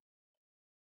kit.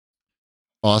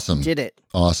 Awesome. Did it.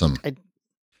 Awesome.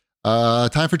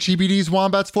 Time for GBD's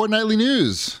Wombat's Fortnightly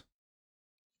News.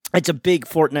 It's a big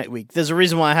Fortnite week. There's a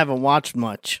reason why I haven't watched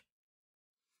much.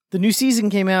 The new season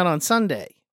came out on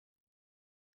Sunday.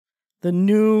 The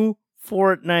new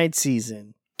Fortnite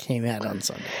season came out on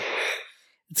Sunday.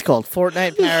 It's called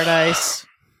Fortnite Paradise.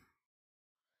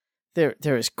 There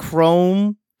is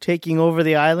Chrome taking over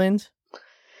the island.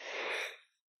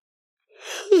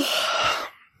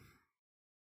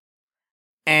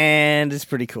 And it's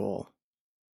pretty cool.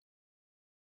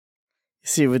 You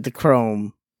see, with the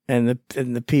Chrome and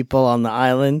the people on the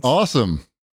island. Awesome.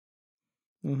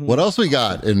 Mm-hmm. What else we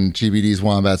got in GBD's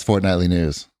Wombat's Fortnightly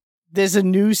News? There's a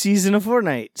new season of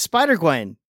Fortnite.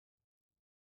 Spider-Gwen.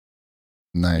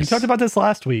 Nice. You talked about this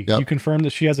last week. Yep. You confirmed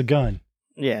that she has a gun.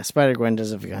 Yeah, Spider-Gwen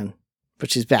does have a gun.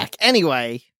 but she's back.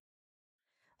 Anyway,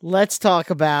 let's talk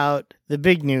about the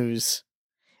big news.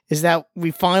 Is that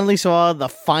we finally saw the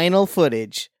final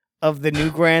footage of the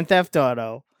new Grand Theft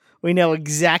Auto. We know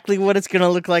exactly what it's going to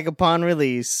look like upon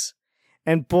release.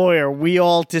 And boy, are we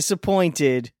all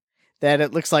disappointed that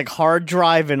it looks like hard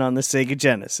driving on the Sega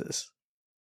Genesis.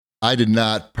 I did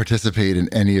not participate in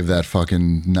any of that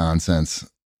fucking nonsense.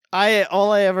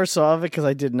 All I ever saw of it, because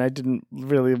I didn't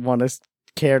really want to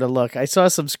care to look. I saw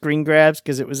some screen grabs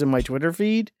because it was in my Twitter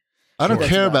feed. I don't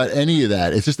care about any of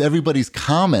that. It's just everybody's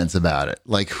comments about it.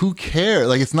 Like, who cares?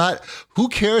 Like, it's not, who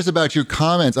cares about your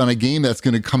comments on a game that's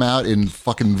going to come out in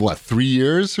fucking, 3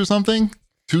 years or something?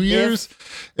 2 years?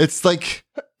 It's like,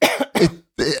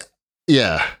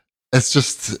 yeah. It's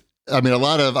just, I mean,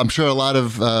 I'm sure a lot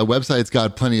of websites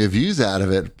got plenty of views out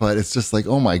of it, but it's just like,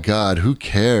 oh my God, who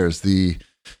cares? The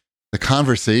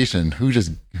conversation,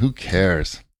 who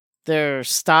cares? Their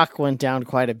stock went down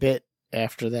quite a bit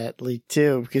after that leak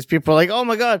too, because people are like, "Oh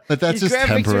my God!" But that's just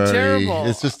temporary.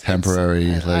 It's just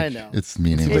temporary. I know. It's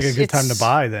meaningless. It's like a good time to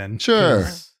buy then. Sure.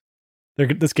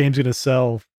 This game's going to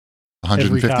sell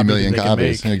 150 million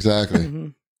copies.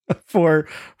 Exactly. for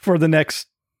the next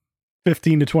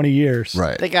 15 to 20 years.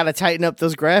 Right. They got to tighten up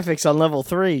those graphics on level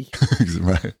 3.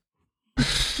 Right.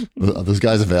 Are those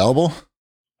guys available?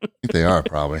 I think they are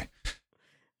probably.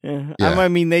 Yeah. I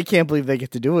mean, they can't believe they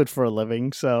get to do it for a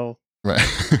living. So.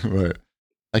 Right. Right.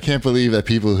 I can't believe that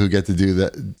people who get to do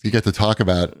that, you get to talk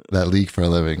about that leak for a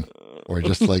living, or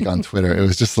just like on Twitter. It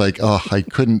was just like, oh, I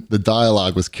couldn't. The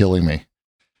dialogue was killing me.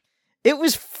 It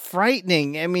was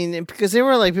frightening. I mean, because they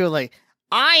were like, people were like,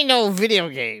 I know video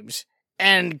games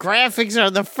and graphics are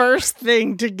the first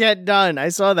thing to get done. I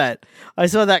saw that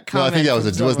comment. No, I think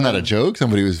that wasn't that a joke?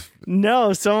 Somebody was.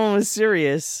 No, someone was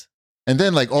serious. And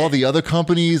then like all the other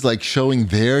companies like showing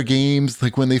their games,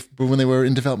 like when they were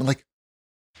in development, like,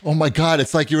 oh my God,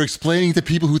 it's like you're explaining to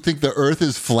people who think the earth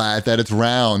is flat that it's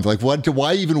round. Like,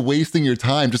 why even wasting your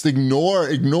time? Just ignore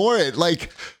it.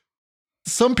 Like,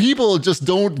 some people just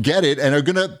don't get it and are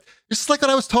gonna, it's like what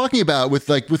I was talking about with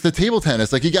the table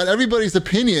tennis. Like, you got everybody's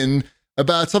opinion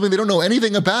about something they don't know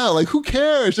anything about. Like, who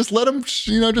cares? Just let them,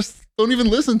 just don't even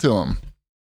listen to them.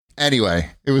 Anyway,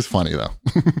 it was funny though.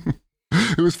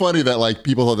 It was funny that like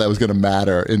people thought that was going to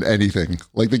matter in anything.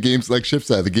 Like the game's, like Chip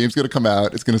said, the game's going to come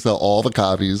out. It's going to sell all the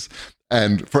copies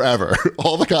and forever,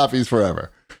 all the copies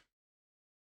forever.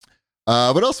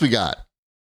 What else we got?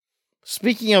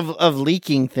 Speaking of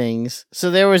leaking things,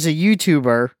 so there was a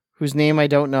YouTuber whose name I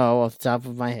don't know off the top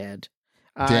of my head.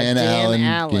 Dan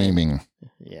Allen Gaming.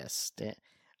 Yes,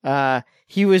 Dan.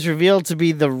 He was revealed to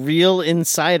be the Real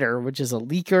Insider, which is a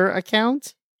leaker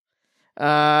account.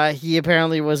 He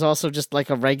apparently was also just like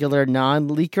a regular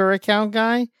non-leaker account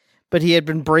guy, but he had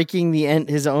been breaking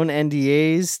his own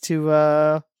NDAs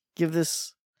to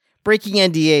breaking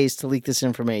NDAs to leak this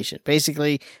information.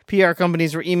 Basically, PR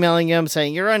companies were emailing him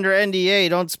saying, "You're under NDA,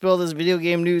 don't spill this video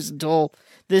game news until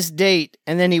this date."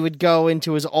 And then he would go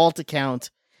into his alt account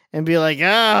and be like,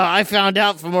 I found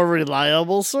out from a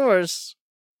reliable source.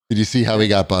 Did you see how he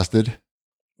got busted?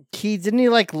 Didn't he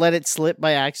like let it slip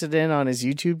by accident on his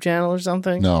YouTube channel or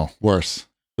something? No, worse.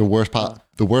 The worst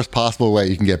possible way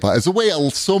you can get busted. It's the way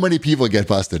so many people get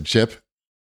busted, Chip.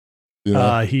 You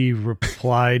know? He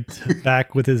replied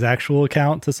back with his actual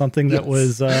account to something that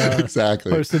was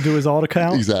exactly posted to his alt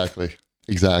account. Exactly.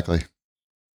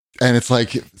 And it's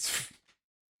like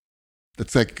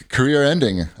career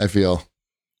ending, I feel.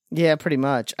 Yeah, pretty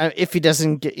much. If he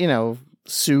doesn't get,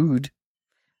 sued.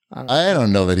 I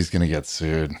don't know that he's going to get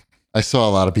sued. I saw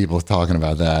a lot of people talking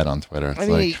about that on Twitter.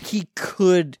 He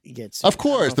could get sued. Of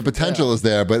course, the potential is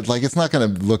there, but like it's not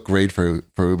going to look great for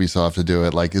Ubisoft to do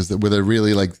it. Like, were there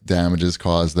really like damages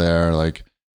caused there? Like,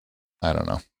 I don't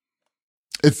know.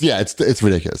 It's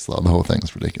ridiculous. The whole thing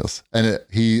is ridiculous. And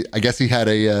I guess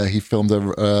he filmed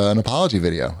an apology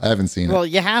video. I haven't seen it. Well,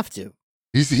 you have to.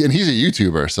 He's a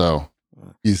YouTuber, so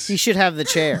he should have the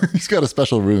chair. He's got a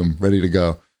special room ready to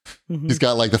go. Mm-hmm. He's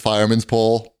got like the fireman's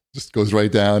pole, just goes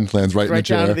right down, lands right in the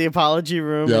chair. Right down to the apology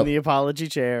room in the apology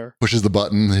chair. Pushes the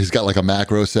button. He's got like a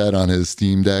macro set on his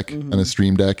Steam Deck, on his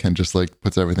Stream Deck, and just like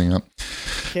puts everything up.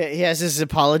 He has his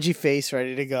apology face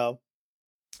ready to go.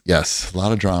 Yes, a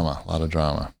lot of drama. What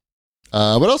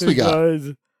else we got?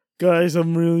 Guys,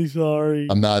 I'm really sorry.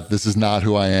 This is not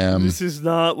who I am. This is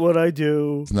not what I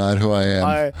do. It's not who I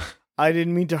am. I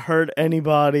didn't mean to hurt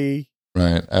anybody.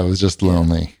 Right. I was just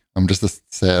lonely. I'm just a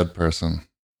sad person.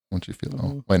 Don't you feel?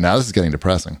 Oh, wait, now this is getting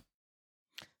depressing.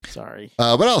 Sorry.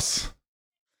 What else?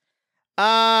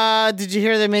 Did you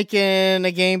hear they're making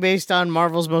a game based on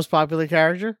Marvel's most popular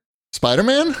character?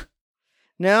 Spider-Man?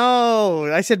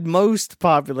 No, I said most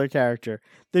popular character.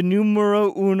 The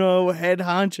numero uno head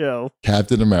honcho.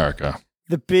 Captain America.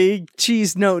 The big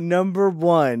cheese note number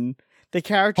one. The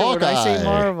character Hawkeye.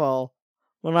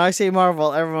 When I say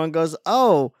Marvel, everyone goes,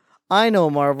 oh, I know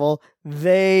Marvel.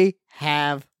 They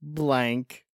have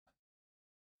blank.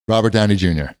 Robert Downey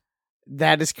Jr.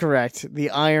 That is correct.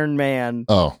 The Iron Man.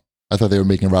 Oh, I thought they were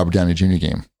making a Robert Downey Jr.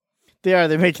 game. They are.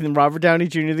 They're making Robert Downey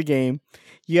Jr. the game.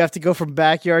 You have to go from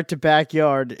backyard to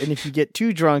backyard, and if you get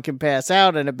too drunk and pass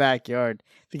out in a backyard,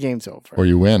 the game's over. Or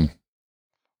you win.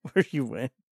 Or you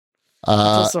win.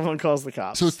 Until someone calls the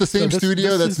cops. So it's the same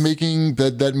studio that's making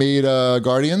that made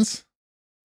Guardians?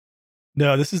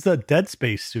 No, this is the Dead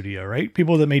Space studio, right?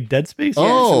 People that made Dead Space?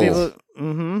 Oh.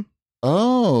 Mm-hmm.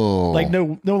 Oh. Like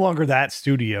no longer that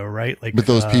studio, right? Like but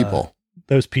those people.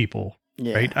 Those people.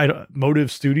 Yeah. Right?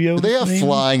 Motive Studio. Do they have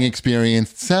flying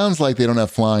experience? It sounds like they don't have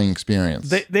flying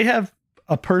experience. They have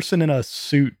a person in a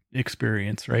suit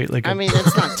experience, right? Like I mean,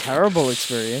 it's not terrible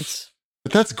experience.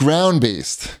 But that's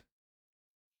ground-based.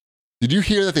 Did you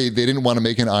hear that they didn't want to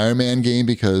make an Iron Man game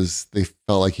because they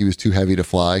felt like he was too heavy to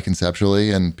fly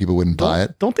conceptually and people wouldn't buy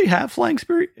it? Don't they have flying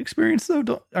experience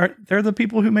though? They're the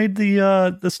people who made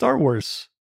the Star Wars?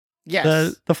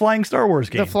 Yes. The flying Star Wars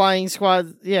game. The flying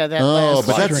squad. Yeah. But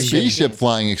that's spaceship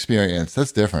flying experience.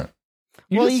 That's different.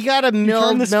 You got to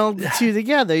meld the two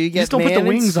together. You just don't put the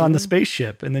wings on the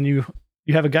spaceship and then you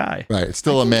have a guy. Right. It's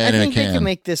still a man in a can. I think they can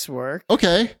make this work.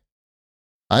 Okay.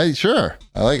 I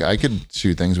could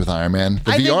shoot things with Iron Man.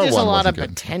 I think there's a lot of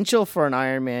potential for an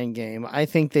Iron Man game. I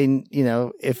think they,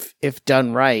 if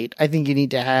done right, I think you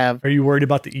need to have. Are you worried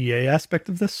about the EA aspect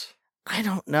of this? I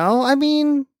don't know. I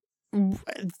mean,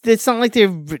 it's not like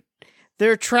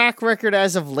their track record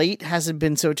as of late hasn't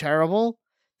been so terrible.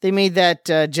 They made that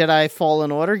Jedi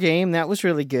Fallen Order game. That was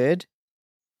really good.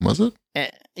 Was it?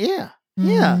 Yeah.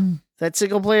 Yeah. That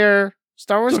single player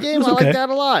Star Wars game. I like that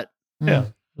a lot. Yeah.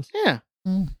 Yeah.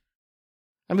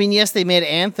 I mean, yes, they made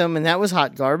Anthem, and that was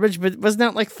hot garbage, but wasn't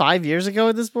that like 5 years ago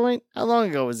at this point? How long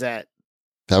ago was that?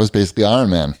 That was basically Iron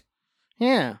Man.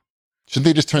 Yeah. Shouldn't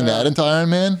they just turn that into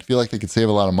Iron Man? I feel like they could save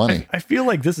a lot of money. I feel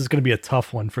like this is going to be a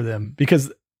tough one for them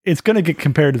because it's going to get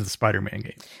compared to the Spider-Man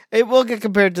game. It will get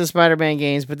compared to the Spider-Man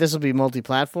games, but this will be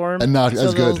multi-platform. And not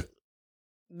as good.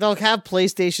 They'll have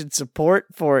PlayStation support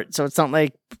for it, so it's not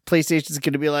like PlayStation's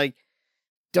going to be like,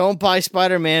 don't buy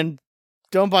Spider-Man.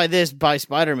 Don't buy this, buy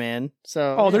Spider-Man.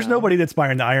 So, there's nobody that's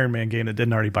buying the Iron Man game that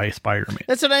didn't already buy Spider-Man.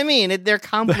 That's what I mean. They're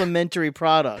complementary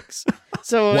products.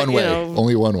 So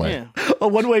only one way. Yeah. A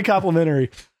one-way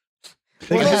complimentary.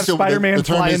 They can have Spider-Man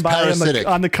flying by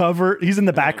on the cover. He's in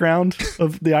the background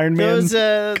of the Iron Man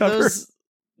cover.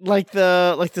 Like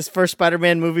this first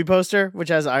Spider-Man movie poster, which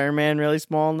has Iron Man really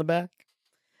small in the back.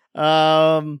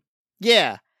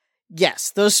 Yeah.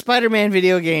 Yes, those Spider-Man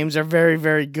video games are very,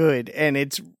 very good, and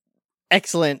it's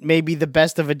excellent, maybe the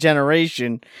best of a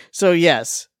generation. So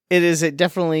yes, it is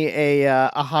definitely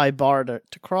a high bar to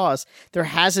cross. There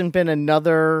hasn't been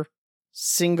another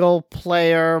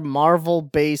single-player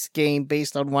Marvel-based game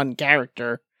based on one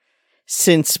character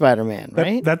since Spider-Man,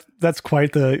 right? That's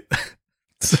quite the...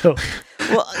 So...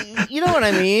 Well, you know what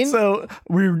I mean. So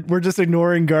we're just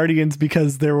ignoring Guardians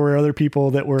because there were other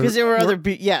people that were... Because there were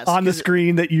on the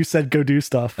screen that you said go do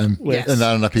stuff with. And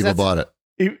not enough people bought it.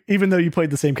 Even though you played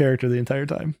the same character the entire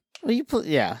time. Well,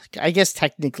 I guess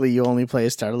technically you only play a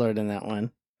Star-Lord in that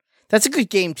one. That's a good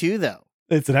game too, though.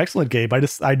 It's an excellent game.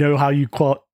 I know how you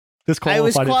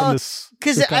disqualified it from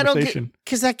this conversation.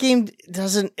 Because that game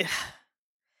doesn't...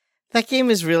 That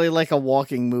game is really like a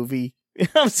walking movie.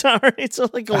 I'm sorry. It's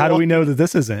like how do we know that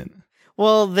this isn't?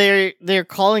 Well, they're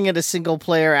calling it a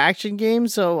single-player action game,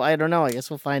 so I don't know. I guess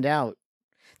we'll find out.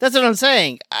 That's what I'm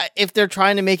saying. If they're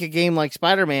trying to make a game like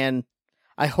Spider-Man...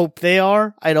 I hope they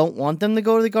are. I don't want them to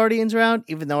go to the Guardians route,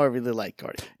 even though I really like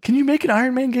Guardians. Can you make an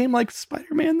Iron Man game like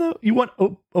Spider-Man, though? You want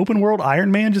open world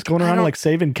Iron Man just going around and like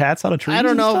saving cats out of trees? I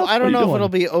don't know. I don't know if it'll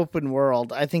be open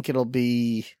world. I think it'll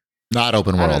be... Not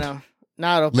open world. I don't know.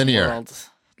 Not open linear. World.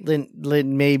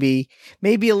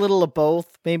 Maybe a little of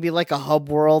both. Maybe like a hub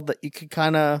world that you could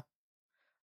kind of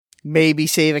maybe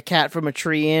save a cat from a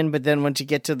tree in, but then once you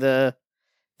get to the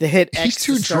hit X, he's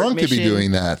too drunk to be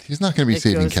doing that. He's not going to be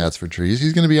saving cats for trees.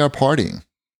 He's going to be out partying.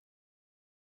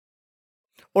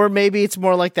 Or maybe it's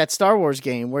more like that Star Wars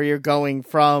game where you're going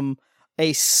from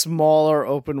a smaller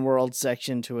open world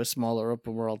section to a smaller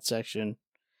open world section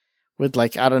with,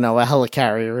 like, I don't know, a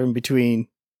helicarrier in between.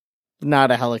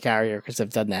 Not a helicarrier, because I've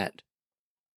done that.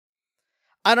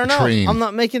 I don't know. Train. I'm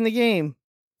not making the game.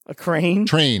 A crane?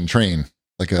 Train.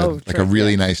 like a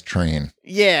really nice train.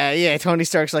 Yeah. Tony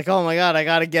Stark's like, oh my god, I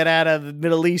got to get out of the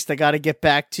Middle East. I got to get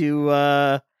back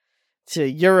to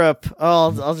Europe.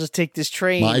 Oh, I'll just take this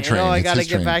train. My train. I got to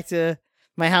get back to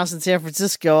my house in San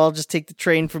Francisco. I'll just take the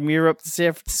train from Europe to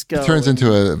San Francisco. It turns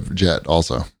into a jet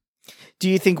also. Do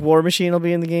you think War Machine will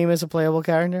be in the game as a playable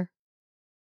character?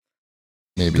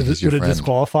 Maybe he's your friend. Would it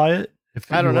disqualify it?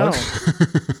 I don't know.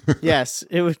 Yes,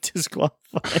 it would disqualify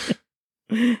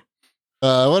it. What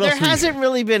else? There hasn't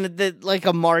really been like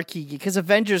a marquee because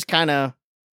Avengers kind of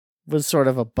was sort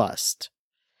of a bust,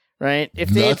 right? If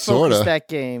they had focused that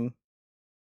game,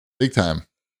 big time.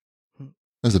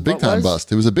 It was a big time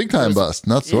bust. It was a big time bust,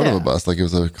 not sort of a bust. Like it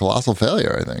was a colossal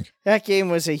failure. I think that game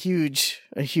was a huge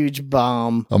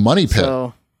bomb, a money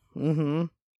pit.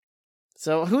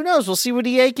 So who knows? We'll see what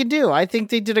EA can do. I think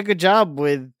they did a good job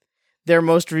with their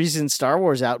most recent Star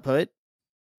Wars output.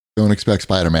 Don't expect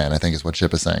Spider-Man, I think is what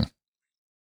Chip is saying.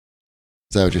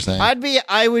 Is that what you're saying?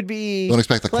 I would be don't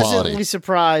expect the pleasantly quality.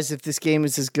 Surprised if this game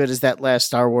is as good as that last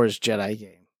Star Wars Jedi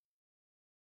game.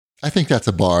 I think that's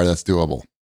a bar that's doable.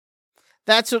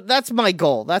 That's my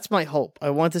goal. That's my hope. I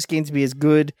want this game to be as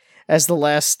good as the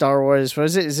last Star Wars. What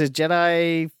is it? Is it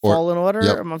Jedi Fallen Order?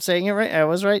 Yep. Am I saying it right? I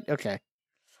was right? Okay.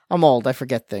 I'm old. I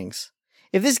forget things.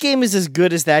 If this game is as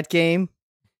good as that game,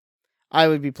 I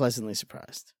would be pleasantly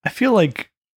surprised. I feel like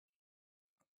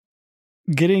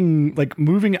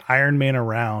moving Iron Man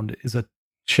around is a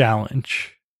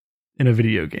challenge in a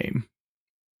video game.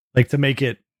 Like to make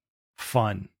it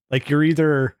fun. Like you're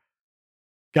either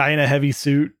guy in a heavy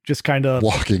suit just kind of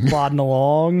walking, plodding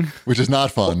along, which is not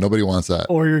fun. Nobody wants that.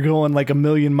 Or you're going like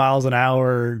 1,000,000 miles an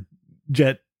hour,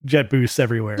 jet boosts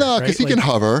everywhere. No, because he can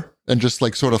hover and just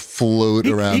like sort of float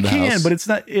around the house. He can, but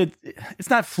it's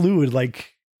not fluid.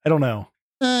 Like I don't know.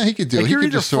 He could do it. He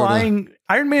could just flying.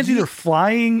 Iron Man's either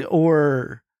flying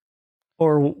or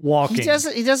walking.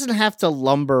 He doesn't have to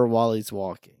lumber while he's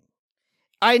walking.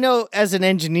 I know as an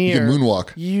engineer, he can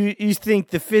moonwalk. You think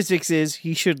the physics is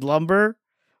he should lumber,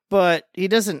 but he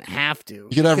doesn't have to.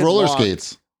 He could have roller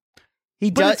skates.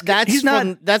 He does.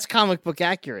 That's comic book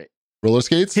accurate. Roller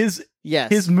skates.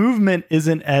 His movement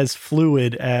isn't as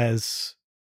fluid as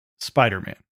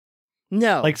Spider-Man.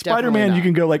 No, like Spider-Man, you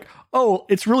can go like, oh,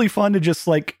 it's really fun to just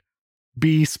like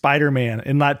be Spider-Man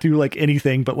and not do like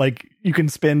anything, but like you can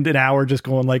spend an hour just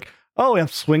going like, oh, I'm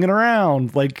swinging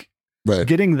around, like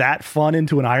getting that fun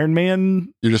into an Iron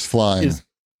Man. You're just flying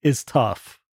is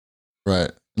tough,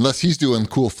 right? Unless he's doing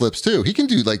cool flips too. He can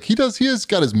do like he does. He has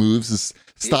got his moves, his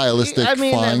stylistic. I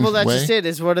mean, flying that's way. Just it.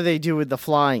 Is what do they do with the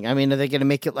flying? I mean, are they going to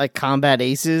make it like Combat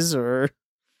Aces, or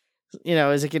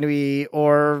is it going to be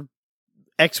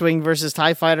X-Wing versus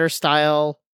TIE Fighter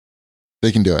style?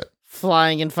 They can do it.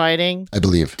 Flying and fighting? I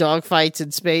believe. Dog fights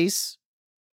in space?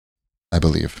 I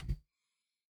believe.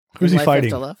 Who's he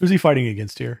fighting? Who's he fighting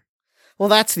against here? Well,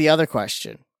 that's the other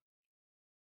question.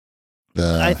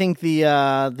 I think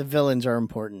the villains are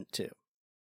important too.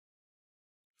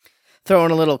 Throw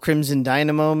in a little Crimson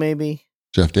Dynamo, maybe.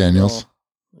 Jeff Daniels.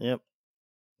 Yep.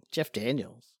 Jeff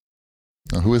Daniels.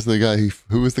 Who was the guy?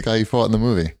 Who was the guy he fought in the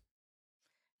movie?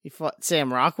 He fought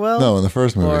Sam Rockwell? No, in the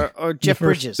first movie. Or Jeff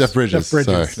Bridges. Jeff Bridges.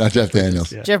 Sorry, not Jeff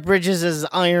Daniels. Yeah. Jeff Bridges is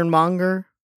Ironmonger,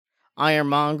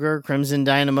 Crimson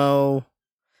Dynamo,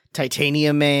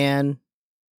 Titanium Man.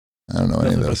 I don't know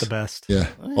any of those. The best. Yeah,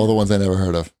 all the ones I never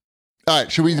heard of. All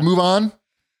right, should we move on?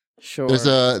 Sure.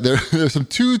 There's some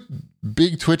two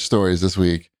big Twitch stories this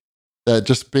week that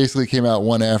just basically came out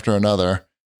one after another.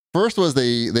 First was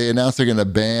they announced they're going to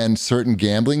ban certain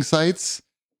gambling sites.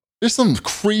 There's some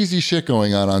crazy shit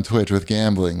going on Twitch with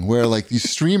gambling where like these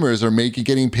streamers are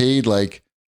getting paid like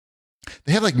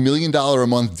they have like $1 million a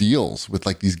month deals with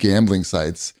like these gambling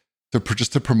sites to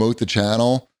promote the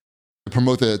channel, to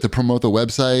promote the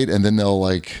website, and then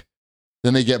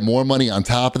then they get more money on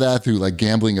top of that through like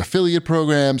gambling affiliate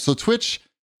programs. So Twitch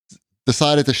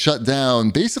decided to shut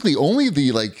down basically only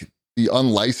the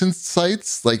unlicensed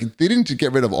sites. Like they didn't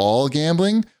get rid of all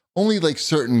gambling, only like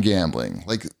certain gambling,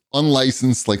 like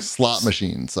unlicensed like slot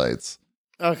machine sites.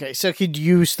 Okay, so could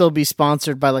you still be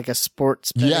sponsored by like a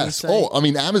sports betting yes site? Oh, I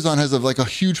mean Amazon has a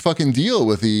huge fucking deal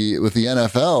with the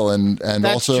NFL and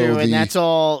that's also true, and that's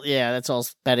all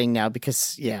betting now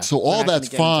because so all that's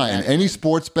fine. Any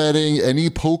sports betting,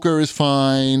 any poker is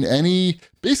fine, any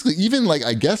basically even like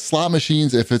I guess slot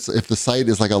machines if the site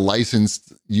is like a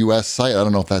licensed US site. I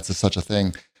don't know if that's such a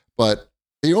thing, but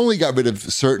they only got rid of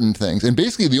certain things, and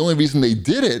basically the only reason they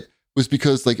did it was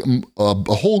because like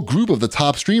a whole group of the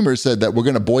top streamers said that we're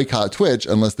going to boycott Twitch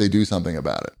unless they do something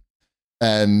about it.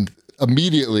 And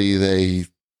immediately they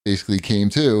basically came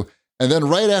to. And then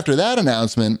right after that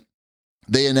announcement,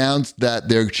 they announced that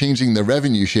they're changing the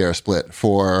revenue share split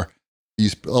for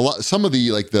these. Some of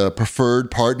the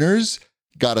preferred partners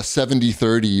got a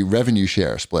 70-30 revenue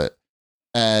share split.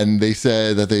 And they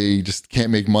said that they just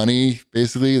can't make money,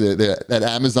 basically, that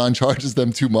Amazon charges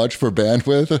them too much for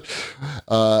bandwidth,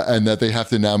 and that they have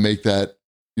to now make that,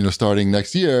 starting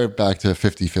next year, back to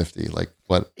 50-50. Like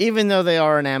what? Even though they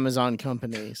are an Amazon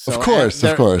company. So of course.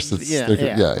 So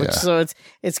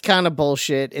it's kind of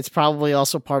bullshit. It's probably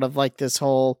also part of like this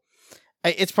whole,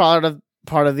 it's part of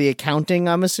the accounting,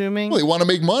 I'm assuming. Well, they want to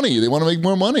make money. They want to make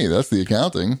more money. That's the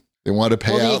accounting. They want to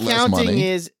pay out less money. The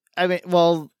accounting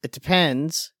it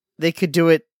depends. They could do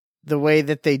it the way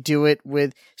that they do it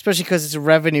with, especially because it's a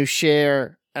revenue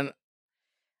share. And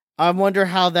I wonder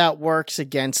how that works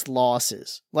against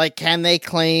losses. Like, can they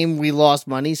claim we lost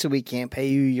money so we can't pay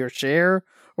you your share?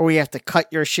 Or we have to cut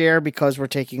your share because we're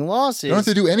taking losses? They don't have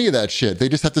to do any of that shit. They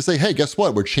just have to say, hey, guess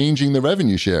what? We're changing the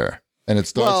revenue share. And it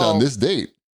starts on this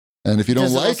date. And if you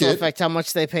don't like it, affect how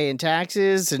much they pay in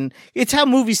taxes, and it's how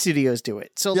movie studios do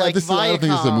it. So, I don't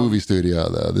think it's a movie studio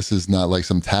though. This is not like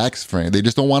some tax frame. They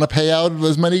just don't want to pay out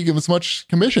as much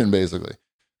commission, basically.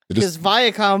 Because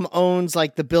Viacom owns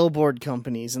like the billboard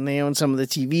companies, and they own some of the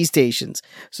TV stations.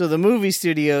 So the movie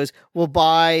studios will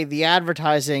buy the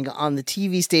advertising on the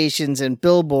TV stations and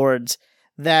billboards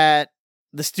that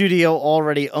the studio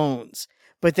already owns.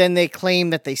 But then they claim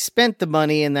that they spent the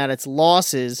money and that it's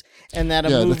losses, and that a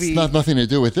movie. That's nothing to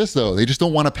do with this, though. They just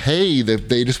don't want to pay.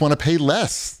 They just want to pay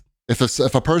less.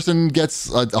 If a person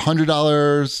gets $100,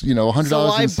 $100. So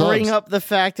I bring up the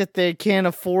fact that they can't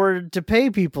afford to pay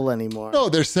people anymore. No,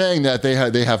 they're saying that they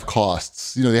have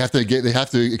costs. They have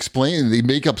to explain. They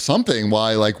make up something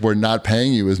why we're not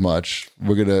paying you as much.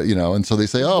 We're gonna and so they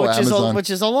say, Amazon, which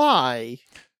is a lie.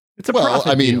 It's a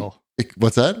profit deal.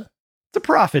 What's that? It's a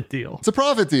profit deal. It's a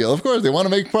profit deal. Of course, they want to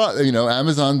make profit.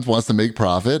 Amazon wants to make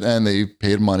profit, and they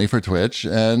paid money for Twitch,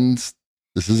 and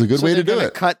this is a good way to do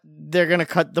it. They're going to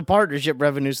cut the partnership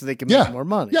revenue so they can make more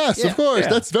money. Yes, of course. Yeah.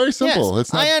 That's very simple. Yes,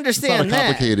 it's not, I understand it's not a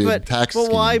complicated tax scheme.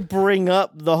 But why bring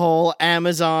up the whole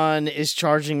Amazon is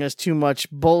charging us too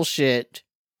much bullshit?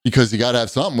 Because you got to have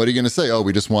something. What are you going to say? Oh,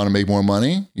 we just want to make more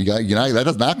money?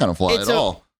 That's not going to fly at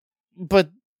all.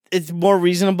 But it's more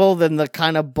reasonable than the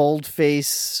kind of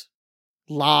bold-face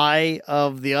lie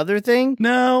of the other thing.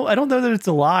 No, I don't know that it's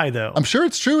a lie, though. I'm sure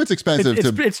it's true. It's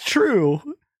expensive. It's true.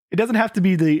 It doesn't have to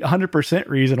be the 100%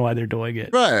 reason why they're doing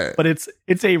it, right? But it's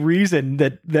a reason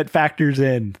that factors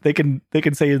in. They can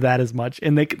say that as much,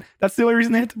 and that's the only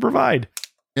reason they have to provide.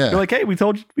 Yeah, they're like, hey, we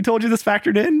told you this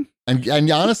factored in,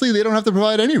 and honestly, they don't have to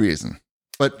provide any reason.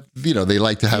 But they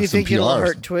like to have some PR. Do you think it'll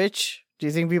hurt Twitch? Do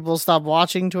you think people will stop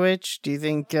watching Twitch? Do you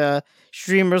think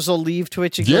streamers will leave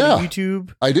Twitch and go to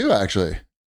YouTube? I do actually. Sure.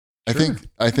 I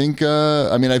think.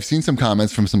 I've seen some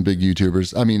comments from some big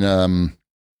YouTubers.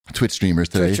 Twitch streamers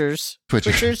today.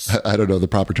 Twitchers. I don't know the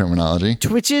proper terminology.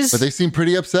 Twitches. But they seem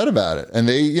pretty upset about it. And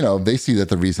they see that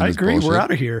the reason is bullshit. We're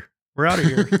out of here.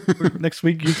 Next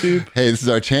week, YouTube. Hey, this is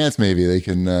our chance. Maybe they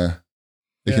can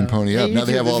pony up. Now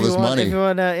they have all this money. If you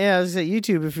want to, I was at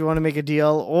YouTube if you want to make a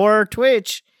deal, or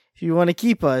Twitch if you want to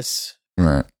keep us.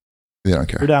 Right. They don't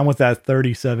care. We're down with that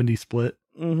 30-70 split.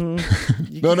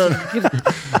 Mm-hmm.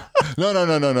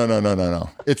 No.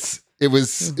 It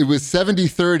was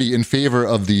 70-30 in favor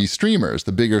of the streamers,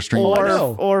 the bigger streamers.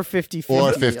 Or 50-50.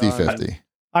 Or 50-50.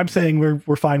 I'm saying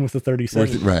we're fine with the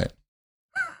 30-70.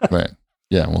 Right.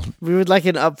 Yeah. Well, we would like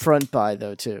an upfront buy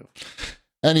though too.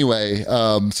 Anyway,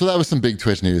 so that was some big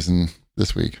Twitch news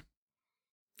this week.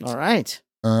 All right.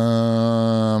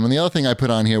 And the other thing I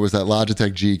put on here was that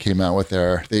Logitech G came out with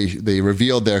they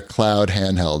revealed their cloud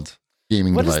handheld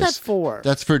gaming device. What is that for?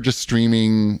 That's for just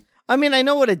streaming. I mean, I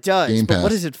know what it does, but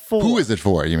what is it for? Who is it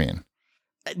for, you mean?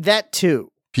 That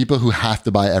too. People who have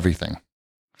to buy everything.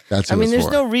 That's who there's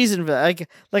no reason for that.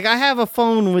 Like I have a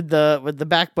phone with the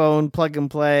backbone plug and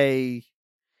play,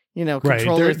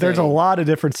 controller. Right. There's a lot of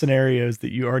different scenarios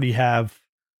that you already have.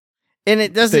 And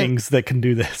it doesn't things that can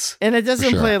do this. And it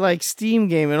doesn't play like Steam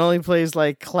game. It only plays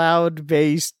like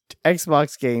cloud-based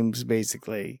Xbox games,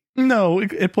 basically. No,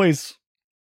 it plays.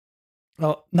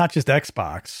 Well, not just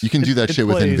Xbox. You can do that shit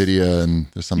with NVIDIA, and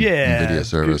there's some NVIDIA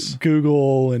service.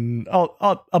 Google and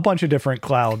a bunch of different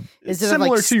cloud. Is it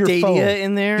similar to your phone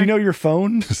in there? Do you know your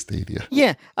phone? Stadia.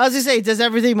 Yeah, I was gonna say it does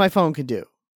everything my phone can do.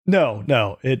 No,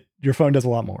 your phone does a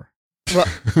lot more. Well,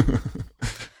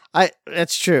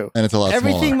 that's true, and it's a lot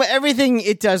smaller. Everything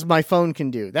it does, my phone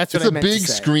can do. That's what I meant to say. It's a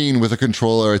big screen with a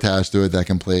controller attached to it that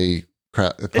can play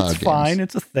cloud games. It's fine.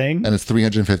 It's a thing, and it's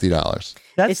 $350.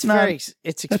 It's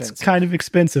expensive. That's kind of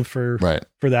expensive for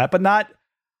that, but not.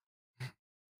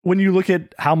 when you look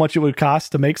at how much it would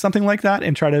cost to make something like that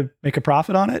and try to make a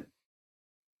profit on it,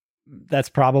 that's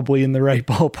probably in the right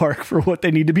ballpark for what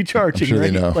they need to be charging. I'm sure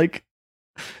right? they know. Like,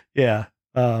 yeah.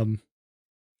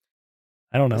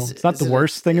 I don't know. It's not the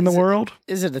worst thing in the world.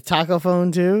 Is it a taco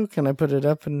phone too? Can I put it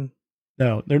up and?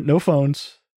 No, there no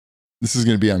phones. This is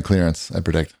going to be on clearance, I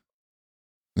predict,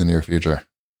 in the near future.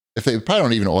 If they probably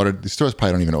don't even order, the stores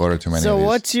probably don't even order too many. So of these.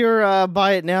 what's your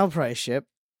buy it now price, Ship?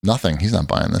 Nothing. He's not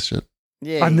buying this shit.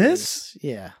 Yeah, On he this? is.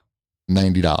 Yeah.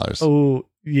 $90. Oh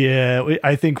yeah,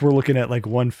 I think we're looking at like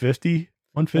 150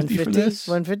 for this.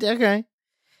 150. Okay.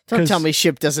 Don't 'Cause- tell me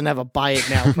Ship doesn't have a buy it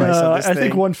now price No, on this I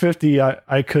think thing. 150.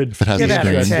 I could If it has be a screen.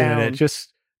 interested in Town. it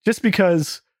just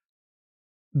because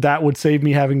that would save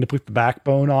me having to put the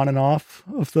backbone on and off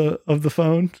of the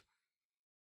phone.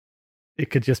 It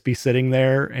could just be sitting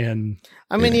there, and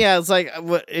I mean, yeah, it's like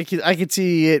I could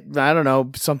see it. I don't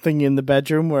know, something in the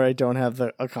bedroom where I don't have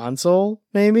a console.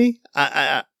 Maybe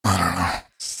I don't know.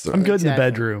 So- I'm good in the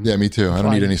Exactly. bedroom. Yeah, me too. I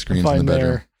don't need any screens in the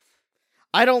bedroom.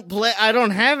 I don't play. I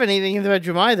don't have anything in the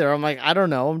bedroom either. I'm like, I don't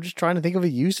know. I'm just trying to think of a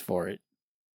use for it.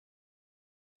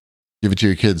 Give it to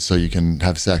your kids so you can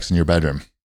have sex in your bedroom.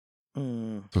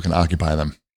 Mm. So it can occupy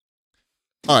them.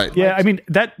 All right. Yeah, I mean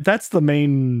that's the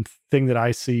main thing that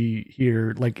I see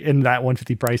here, like in that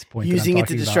 150 price point. that I'm Using it to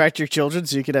talking about. distract your children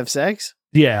so you could have sex.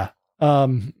 Yeah,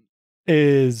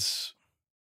 is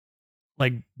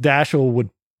like Dashel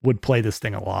would play this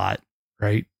thing a lot,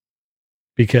 right?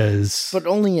 Because But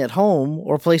only at home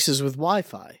or places with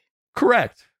Wi-Fi.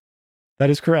 correct, that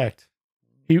is correct.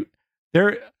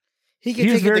 He could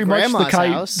He's take it very to much grandma's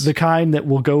the house. kind that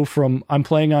will go from I'm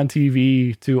playing on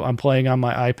TV to I'm playing on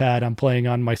my iPad, I'm playing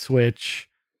on my Switch.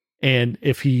 And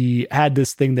if he had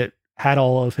this thing that had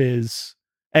all of his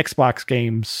Xbox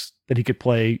games that he could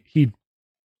play, he'd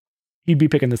be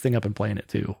picking this thing up and playing it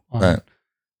too. Right.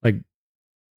 Like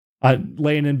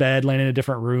laying in bed, laying in a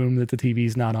different room that the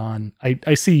TV's not on.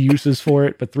 I see uses for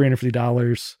it, but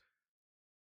 $350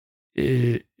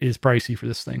 is pricey for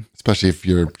this thing. Especially if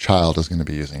your child is going to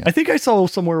be using it. I think I saw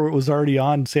somewhere where it was already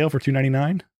on sale for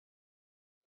 $299.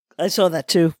 I saw that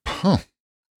too. Huh.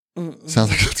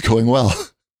 Sounds like it's going well.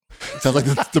 Sounds like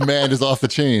the demand is off the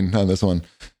chain on this one.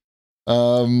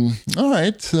 All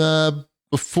right.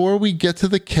 Before we get to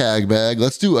the CAG bag,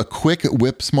 let's do a quick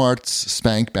Whip Smarts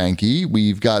Spank Banky.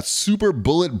 We've got Super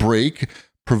Bullet Break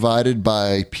provided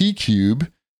by P-Cube.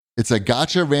 It's a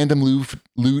gotcha random loot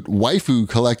waifu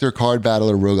collector card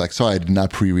battler roguelike. Sorry, I did not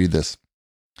pre-read this.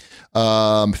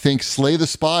 Think Slay the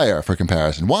Spire for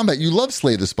comparison. Wombat, you love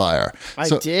Slay the Spire. I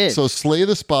did. So Slay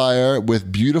the Spire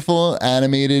with beautiful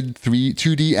animated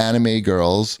 2D anime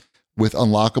girls with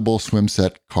unlockable swim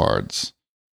set cards.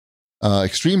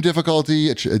 Extreme difficulty,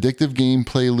 addictive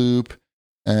gameplay loop,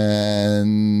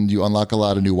 and you unlock a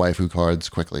lot of new waifu cards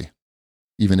quickly,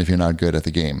 even if you're not good at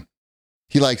the game.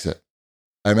 He likes it.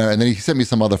 I remember, and then he sent me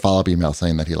some other follow-up email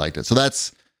saying that he liked it. So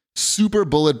that's Super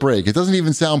Bullet Break. It doesn't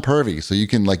even sound pervy, so you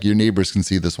can, like, your neighbors can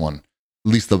see this one.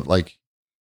 At least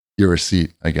your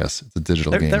receipt, I guess. It's a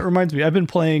digital game. That reminds me, I've been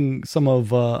playing some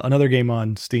of another game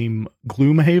on Steam,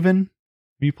 Gloomhaven. Have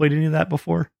you played any of that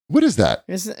before? What is that?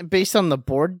 Isn't it based on the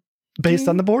board? Based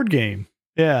on the board game.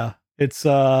 Yeah. It's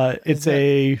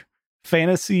a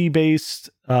fantasy based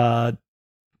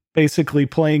basically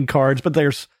playing cards, but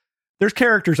there's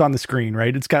characters on the screen,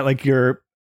 right? It's got like your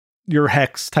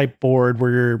hex type board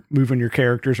where you're moving your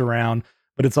characters around,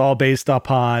 but it's all based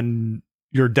upon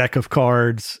your deck of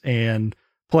cards and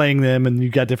playing them, and you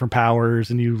got different powers,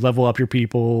 and you level up your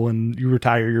people, and you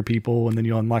retire your people, and then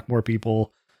you unlock more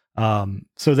people.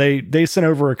 So they sent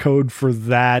over a code for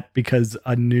that because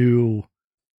a new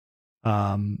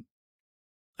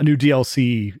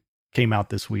DLC came out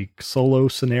this week, Solo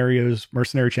Scenarios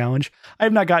Mercenary Challenge. I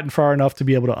have not gotten far enough to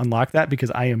be able to unlock that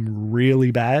because I am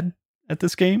really bad at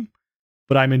this game,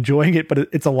 but I'm enjoying it. But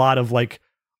it's a lot of like,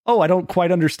 oh, I don't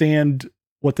quite understand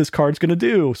what this card's going to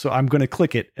do, so I'm going to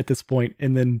click it at this point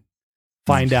and then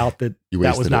find out that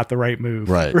that was not the right move.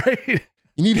 Right. Right.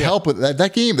 You need help with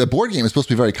that game. The board game is supposed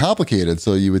to be very complicated,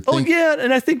 so you would think. Oh yeah,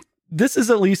 and I think this is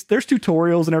at least there's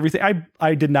tutorials and everything.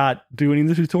 I did not do any of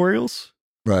the tutorials.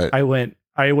 Right. I went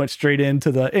straight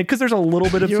into because there's a little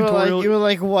bit of tutorial. You were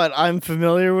like, what? I'm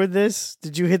familiar with this.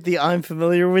 Did you hit the I'm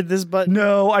familiar with this button?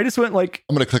 No, I just went like,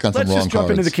 I'm going to click on some let's wrong just jump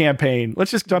cards. into the campaign.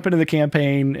 Let's just jump into the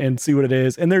campaign and see what it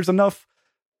is. And there's enough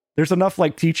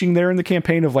like teaching there in the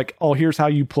campaign of like, oh, here's how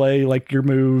you play like your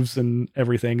moves and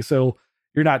everything. So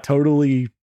you're not totally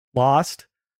lost,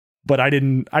 but I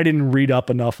didn't read up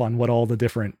enough on what all the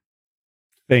different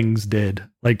things did.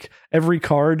 Like every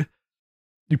card,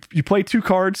 you play 2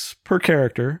 cards per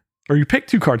character, or you pick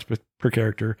 2 cards per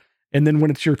character, And then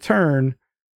when it's your turn,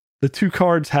 the two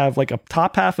cards have like a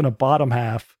top half and a bottom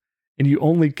half, and you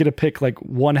only get to pick like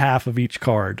one half of each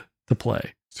card to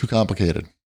play. It's too complicated.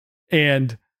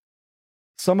 And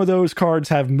some of those cards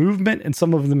have movement and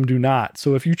some of them do not.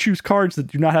 So if you choose cards that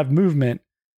do not have movement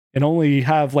and only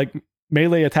have like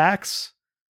melee attacks,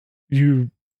 you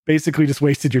basically just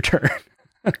wasted your turn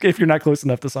if you're not close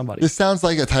enough to somebody. This sounds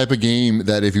like a type of game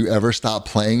that if you ever stop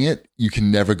playing it, you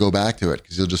can never go back to it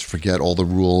because you'll just forget all the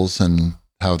rules and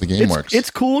how the game works. It's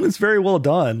cool and it's very well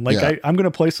done. Like Yeah. I'm going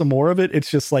to play some more of it. It's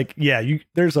just like, yeah, you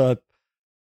got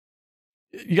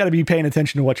to be paying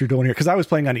attention to what you're doing here. Cause I was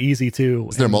playing on easy too.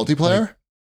 Is there multiplayer?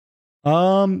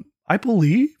 I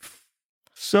believe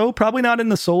so. Probably not in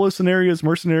the solo scenarios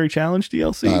Mercenary Challenge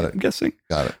DLC, I'm guessing.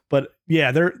 Got it. But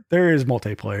yeah, there is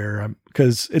multiplayer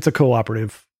because it's a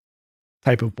cooperative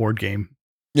type of board game.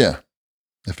 Yeah.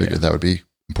 I figured that would be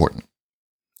important.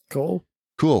 Cool.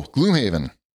 Gloomhaven.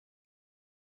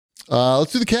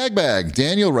 Let's do the CAG bag.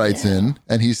 Daniel writes in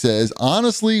and he says,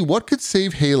 honestly, what could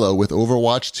save Halo with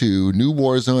Overwatch 2, new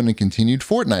Warzone, and continued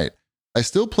Fortnite? I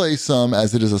still play some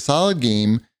as it is a solid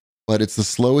game, but it's the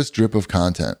slowest drip of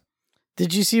content.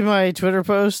 Did you see my Twitter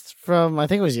post from, I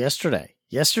think it was yesterday?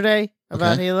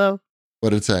 About Halo? What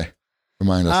did it say?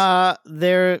 Remind us.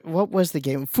 What was the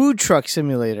game? Food Truck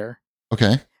Simulator.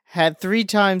 Okay. Had 3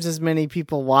 times as many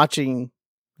people watching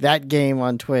that game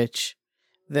on Twitch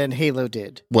than Halo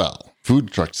did. Well,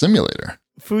 Food Truck Simulator.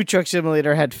 Food Truck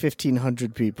Simulator had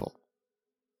 1,500 people.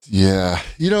 Yeah.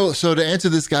 So to answer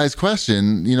this guy's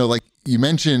question, like you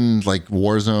mentioned like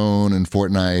Warzone and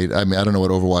Fortnite. I mean, I don't know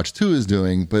what Overwatch 2 is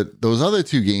doing, but those other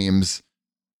 2 games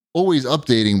always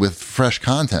updating with fresh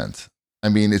content. I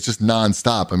mean, it's just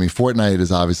nonstop. I mean, Fortnite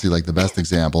is obviously like the best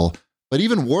example, but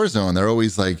even Warzone, they're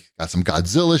always like got some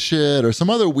Godzilla shit or some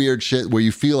other weird shit where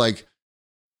you feel like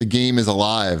the game is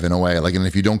alive in a way. Like, and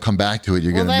if you don't come back to it,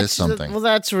 you're going to miss something.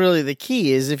 That's really the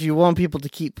key is if you want people to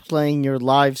keep playing your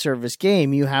live service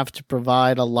game, you have to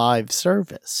provide a live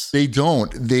service. They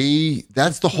don't.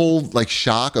 That's the whole like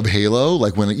shock of Halo.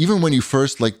 Like when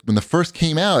the first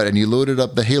came out and you loaded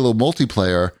up the Halo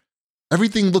multiplayer,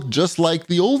 everything looked just like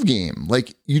the old game.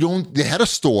 Like they had a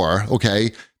store.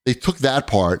 Okay. They took that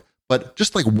part, but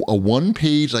just like a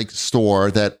 1-page like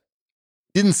store that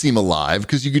didn't seem alive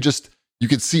because you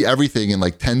could see everything in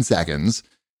like 10 seconds.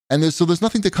 And there's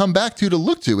nothing to come back to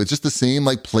look to. It's just the same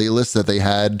like playlist that they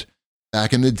had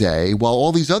back in the day. While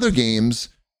all these other games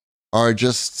are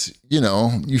just,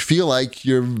 you feel like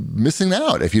you're missing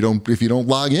out if you don't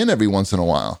log in every once in a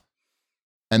while.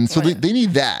 And so they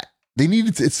need that.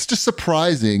 It's just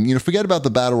surprising, forget about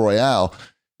the battle royale.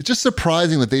 It's just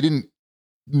surprising that they didn't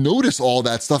notice all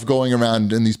that stuff going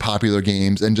around in these popular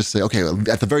games and just say, okay,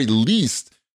 at the very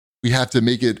least, we have to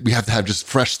have just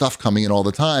fresh stuff coming in all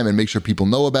the time and make sure people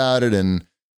know about it and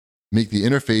make the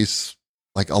interface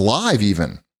like alive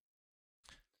even.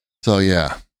 So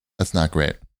yeah, that's not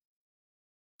great.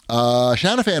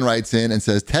 Shanafan writes in and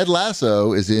says, Ted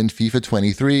Lasso is in FIFA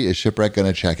 23. Is Shipwreck going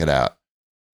to check it out?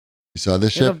 You saw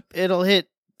this ship? It'll hit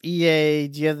EA.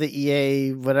 Do you have the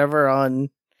EA whatever on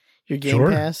your Game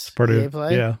Pass? Part EA of,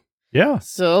 Play? Yeah.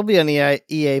 So it'll be on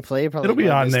EA Play. Probably it'll be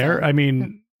on there. Time. I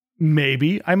mean,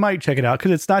 maybe I might check it out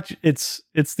because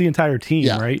it's the entire team,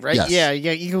 right? Right. Yes. Yeah.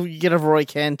 You get a Roy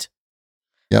Kent.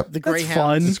 Yep. The That's Greyhound.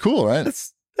 fun. It's cool, right?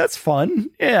 That's fun.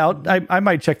 Yeah, I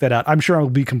might check that out. I'm sure I'll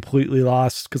be completely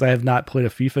lost because I have not played a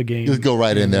FIFA game. Just go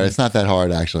right in there. It's not that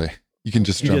hard, actually. You can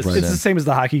just jump right in. It's the same as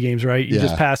the hockey games, right? You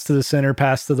just pass to the center,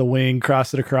 pass to the wing,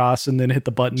 cross it across, and then hit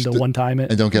the button to one-time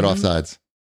it. And don't get offsides.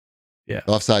 Yeah.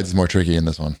 Offsides is more tricky in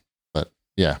this one. But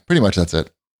yeah, pretty much that's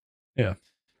it. Yeah.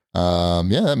 I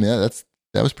mean, that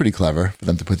was pretty clever for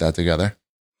them to put that together.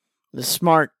 It was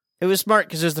smart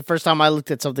because it was the first time I looked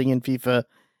at something in FIFA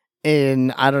in,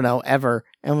 I don't know, ever,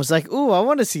 and was like, ooh, I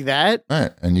want to see that.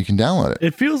 Right. And you can download it.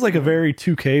 It feels like a very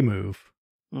 2K move.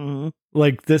 Mm-hmm.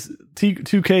 Like this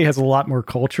 2K has a lot more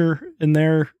culture in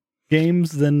their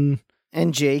games than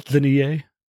EA.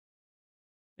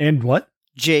 And what?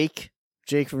 Jake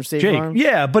from State Farm.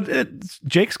 Yeah, but it's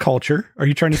Jake's culture. Are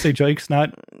you trying to say Jake's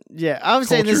not? Yeah, I was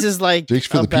saying this is like Jake's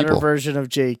for a the better people. version of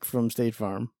Jake from State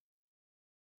Farm.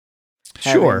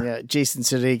 Sure. Having, Jason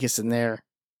Sudeikis in there.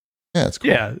 Yeah, it's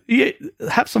cool. Yeah,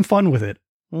 have some fun with it.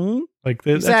 Mm-hmm. Like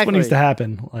that's what needs to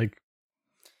happen. Like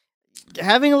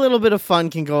having a little bit of fun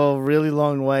can go a really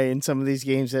long way in some of these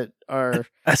games that are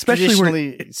especially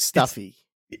traditionally stuffy.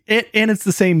 And it's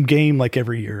the same game like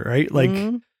every year, right? Like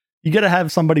you got to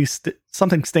have something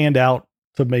stand out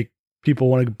to make people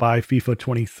want to buy FIFA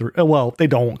 23. Well, they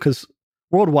don't because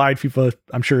worldwide FIFA,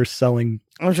 I'm sure, is selling.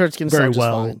 I'm sure it's going to very sell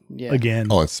well just fine. Yeah. again.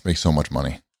 Oh, it makes so much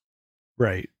money.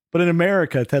 Right. But in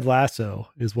America, Ted Lasso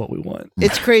is what we want.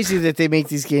 It's crazy that they make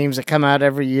these games that come out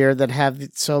every year that have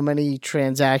so many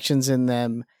transactions in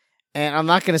them. And I'm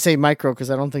not going to say micro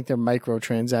because I don't think they're micro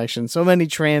transactions. So many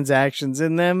transactions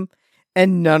in them,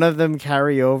 and none of them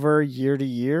carry over year to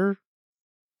year.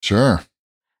 Sure.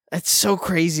 That's so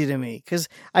crazy to me because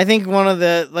I think one of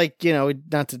the, like, you know,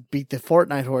 not to beat the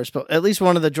Fortnite horse, but at least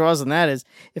one of the draws on that is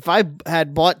if I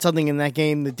had bought something in that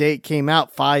game the day it came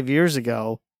out 5 years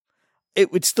ago,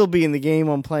 it would still be in the game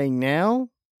I'm playing now.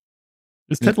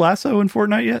 Is Ted Lasso in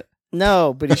Fortnite yet?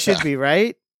 No, but he should be,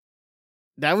 right?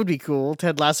 That would be cool.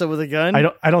 Ted Lasso with a gun.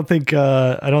 I don't think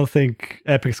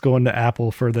Epic's going to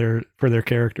Apple for their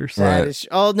characters. Right.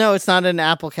 Oh no, it's not an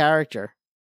Apple character.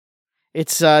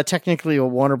 It's technically a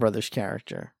Warner Brothers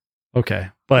character. Okay,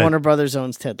 but Warner Brothers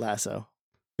owns Ted Lasso.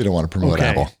 They don't want to promote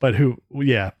Apple. But who?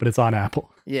 Yeah, but it's on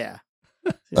Apple. Yeah.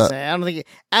 I don't think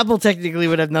Apple technically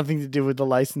would have nothing to do with the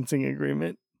licensing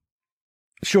agreement.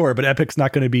 Sure, but Epic's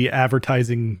not going to be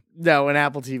advertising. No, an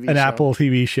Apple TV show. Apple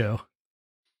TV show.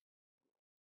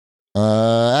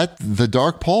 At the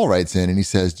Dark Paul writes in and he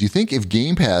says, do you think if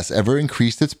Game Pass ever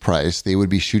increased its price, they would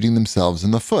be shooting themselves in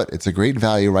the foot? It's a great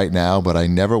value right now, but I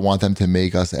never want them to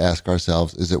make us ask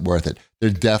ourselves, is it worth it?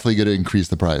 They're definitely going to increase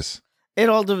the price. It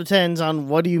all depends on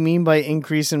what do you mean by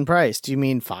increase in price. Do you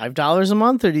mean $5 a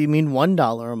month or do you mean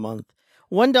 $1 a month?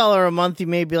 $1 a month, you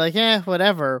may be like,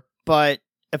 whatever. But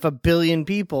if 1 billion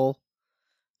people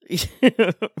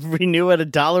renew at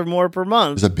 $1 more per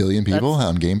month. There's 1 billion people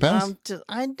on Game Pass?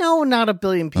 I know not 1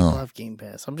 billion people have Game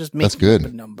Pass. I'm just making up a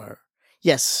number.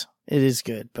 Yes, it is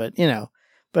good. But, you know,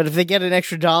 but if they get an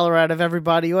extra $1 out of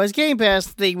everybody who has Game Pass,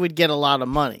 they would get a lot of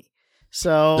money.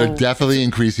 So they're definitely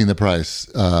increasing the price,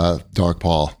 Dark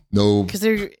Paul. No, because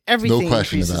everything no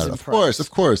question about it.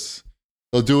 Of course.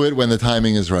 They'll do it when the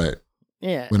timing is right.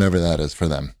 Yeah. Whenever that is for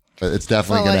them. But it's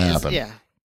definitely going to happen. Yeah.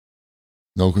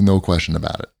 No question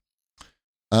about it.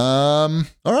 All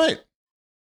right.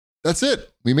 That's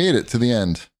it. We made it to the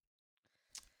end.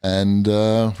 And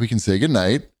we can say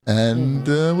goodnight. And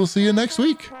we'll see you next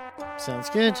week. Sounds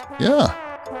good. Yeah.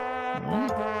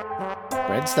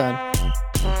 Bread's done.